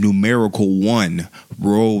 the numerical 1,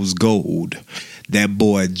 Rose Gold. That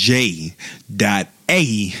boy J.A.E.F.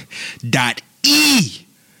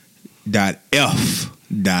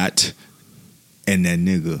 And that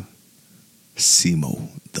nigga Simo,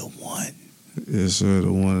 the one. Yes, sir.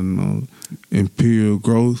 The one and only. Imperial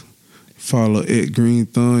Growth. Follow at Green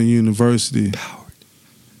Thumb University. Powered.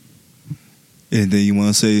 Anything you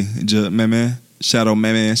want to say, man?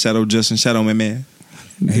 Shadow Justin, Shadow man.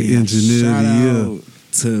 The engineer shout of the year. out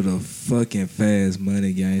to the fucking Fast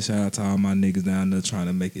Money gang. Shout out to all my niggas down there trying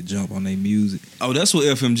to make it jump on their music. Oh, that's what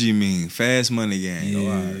FMG mean. Fast money gang. Yeah,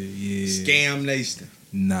 All right. yeah. Scam Nation.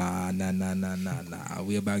 Nah.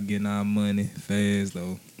 We about getting our money fast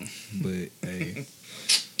though. But hey.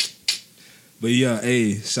 But yeah,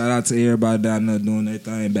 hey, shout out to everybody down there doing their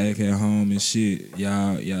thing back at home and shit.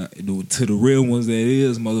 Y'all, to the real ones that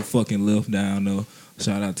is motherfucking left down there.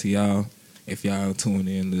 Shout out to y'all if y'all tune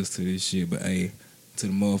in and listen to this shit. But hey, to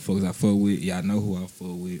the motherfuckers I fuck with, y'all know who I fuck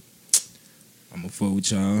with. I'ma fuck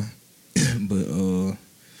with y'all. But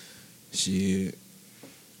shit.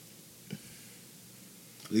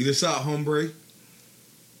 Lead us out, hombre.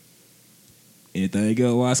 Anything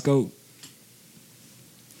else, Wasco?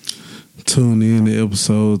 Tune in to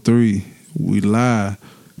episode 3. We live.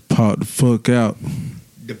 Pop the fuck out.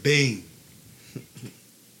 The Bing.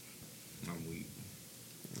 I'm weak.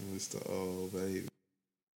 Mr. Oh, baby.